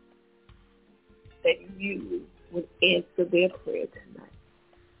 that you would answer their prayer tonight.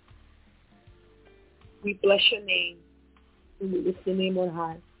 We bless your name and we lift your name on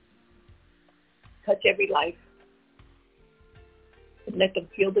high. Touch every life and let them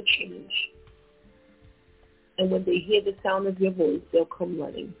feel the change. And when they hear the sound of your voice, they'll come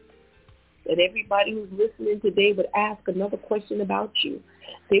running. That everybody who's listening today would ask another question about you.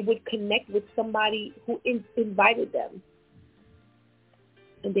 They would connect with somebody who invited them.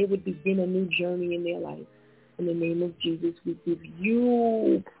 And they would begin a new journey in their life. In the name of Jesus, we give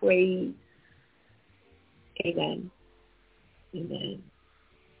you praise. Amen. Amen.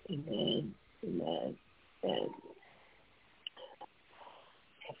 Amen. Amen. Amen.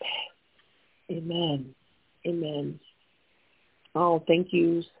 Amen. Amen. Oh, thank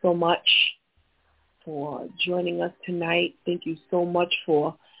you so much for joining us tonight. Thank you so much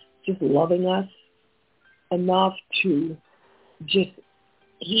for just loving us enough to just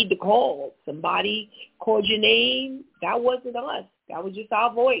heed the call. Somebody called your name. That wasn't us. That was just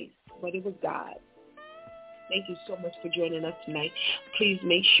our voice, but it was God. Thank you so much for joining us tonight. Please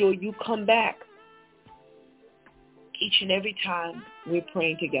make sure you come back each and every time we're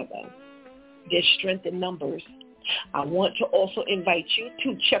praying together. There's strength in numbers. I want to also invite you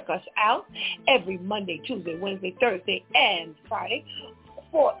to check us out every Monday, Tuesday, Wednesday, Thursday, and Friday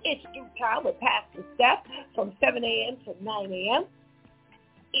for It's Due Time with Pastor Steph from 7 a.m. to 9 a.m.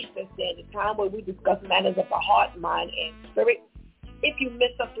 Eastern Standard Time, where we discuss matters of the heart, mind, and spirit. If you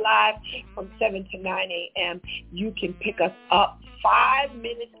miss us live from 7 to 9 a.m., you can pick us up 5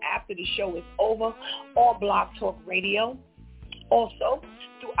 minutes after the show is over on Blog Talk Radio. Also,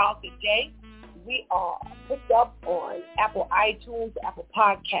 throughout the day, we are picked up on Apple iTunes, Apple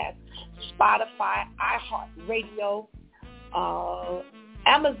Podcasts, Spotify, iHeartRadio,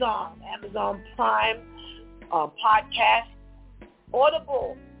 Amazon Prime Podcast,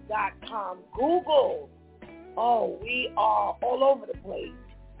 Audible.com, Google. Oh, we are all over the place.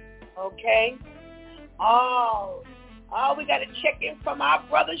 Okay? Oh, we got to check in from our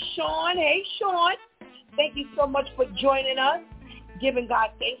brother Sean. Hey, Sean. Thank you so much for joining us. Giving God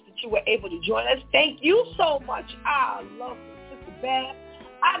thanks that you were able to join us. Thank you so much. I love you, Sister Beth.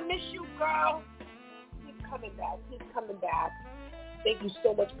 I miss you, girl. Keep coming back. Keep coming back. Thank you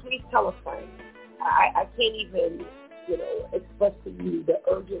so much. Please tell a friend. I can't even, express to you the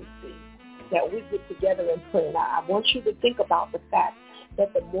urgency that we get together and pray. And I want you to think about the fact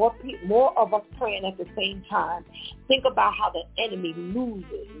that the more of us praying at the same time, think about how the enemy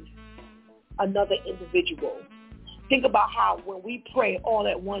loses another individual. Think about how when we pray all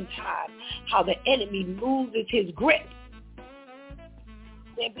at one time, how the enemy loses his grip.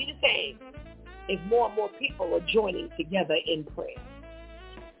 Can't be the same if more and more people are joining together in prayer.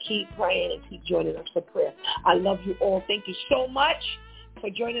 Keep praying and keep joining us for prayer. I love you all. Thank you so much for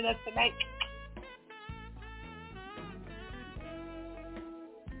joining us tonight.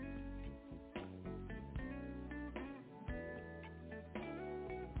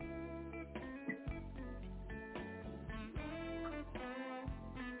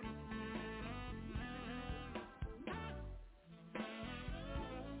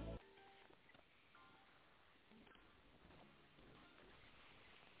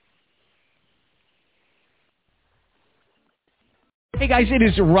 Hey guys, it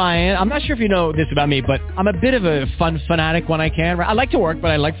is Ryan. I'm not sure if you know this about me, but I'm a bit of a fun fanatic when I can. I like to work,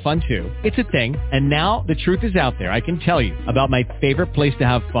 but I like fun too. It's a thing. And now the truth is out there. I can tell you about my favorite place to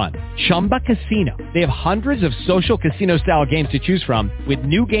have fun. Chumba Casino. They have hundreds of social casino style games to choose from with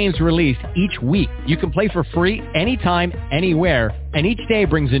new games released each week. You can play for free anytime, anywhere. And each day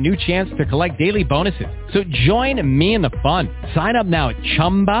brings a new chance to collect daily bonuses. So join me in the fun. Sign up now at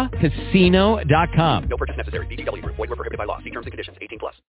ChumbaCasino.com. No purchase necessary. VGW Group. Void where prohibited by law. See terms and conditions. 18+.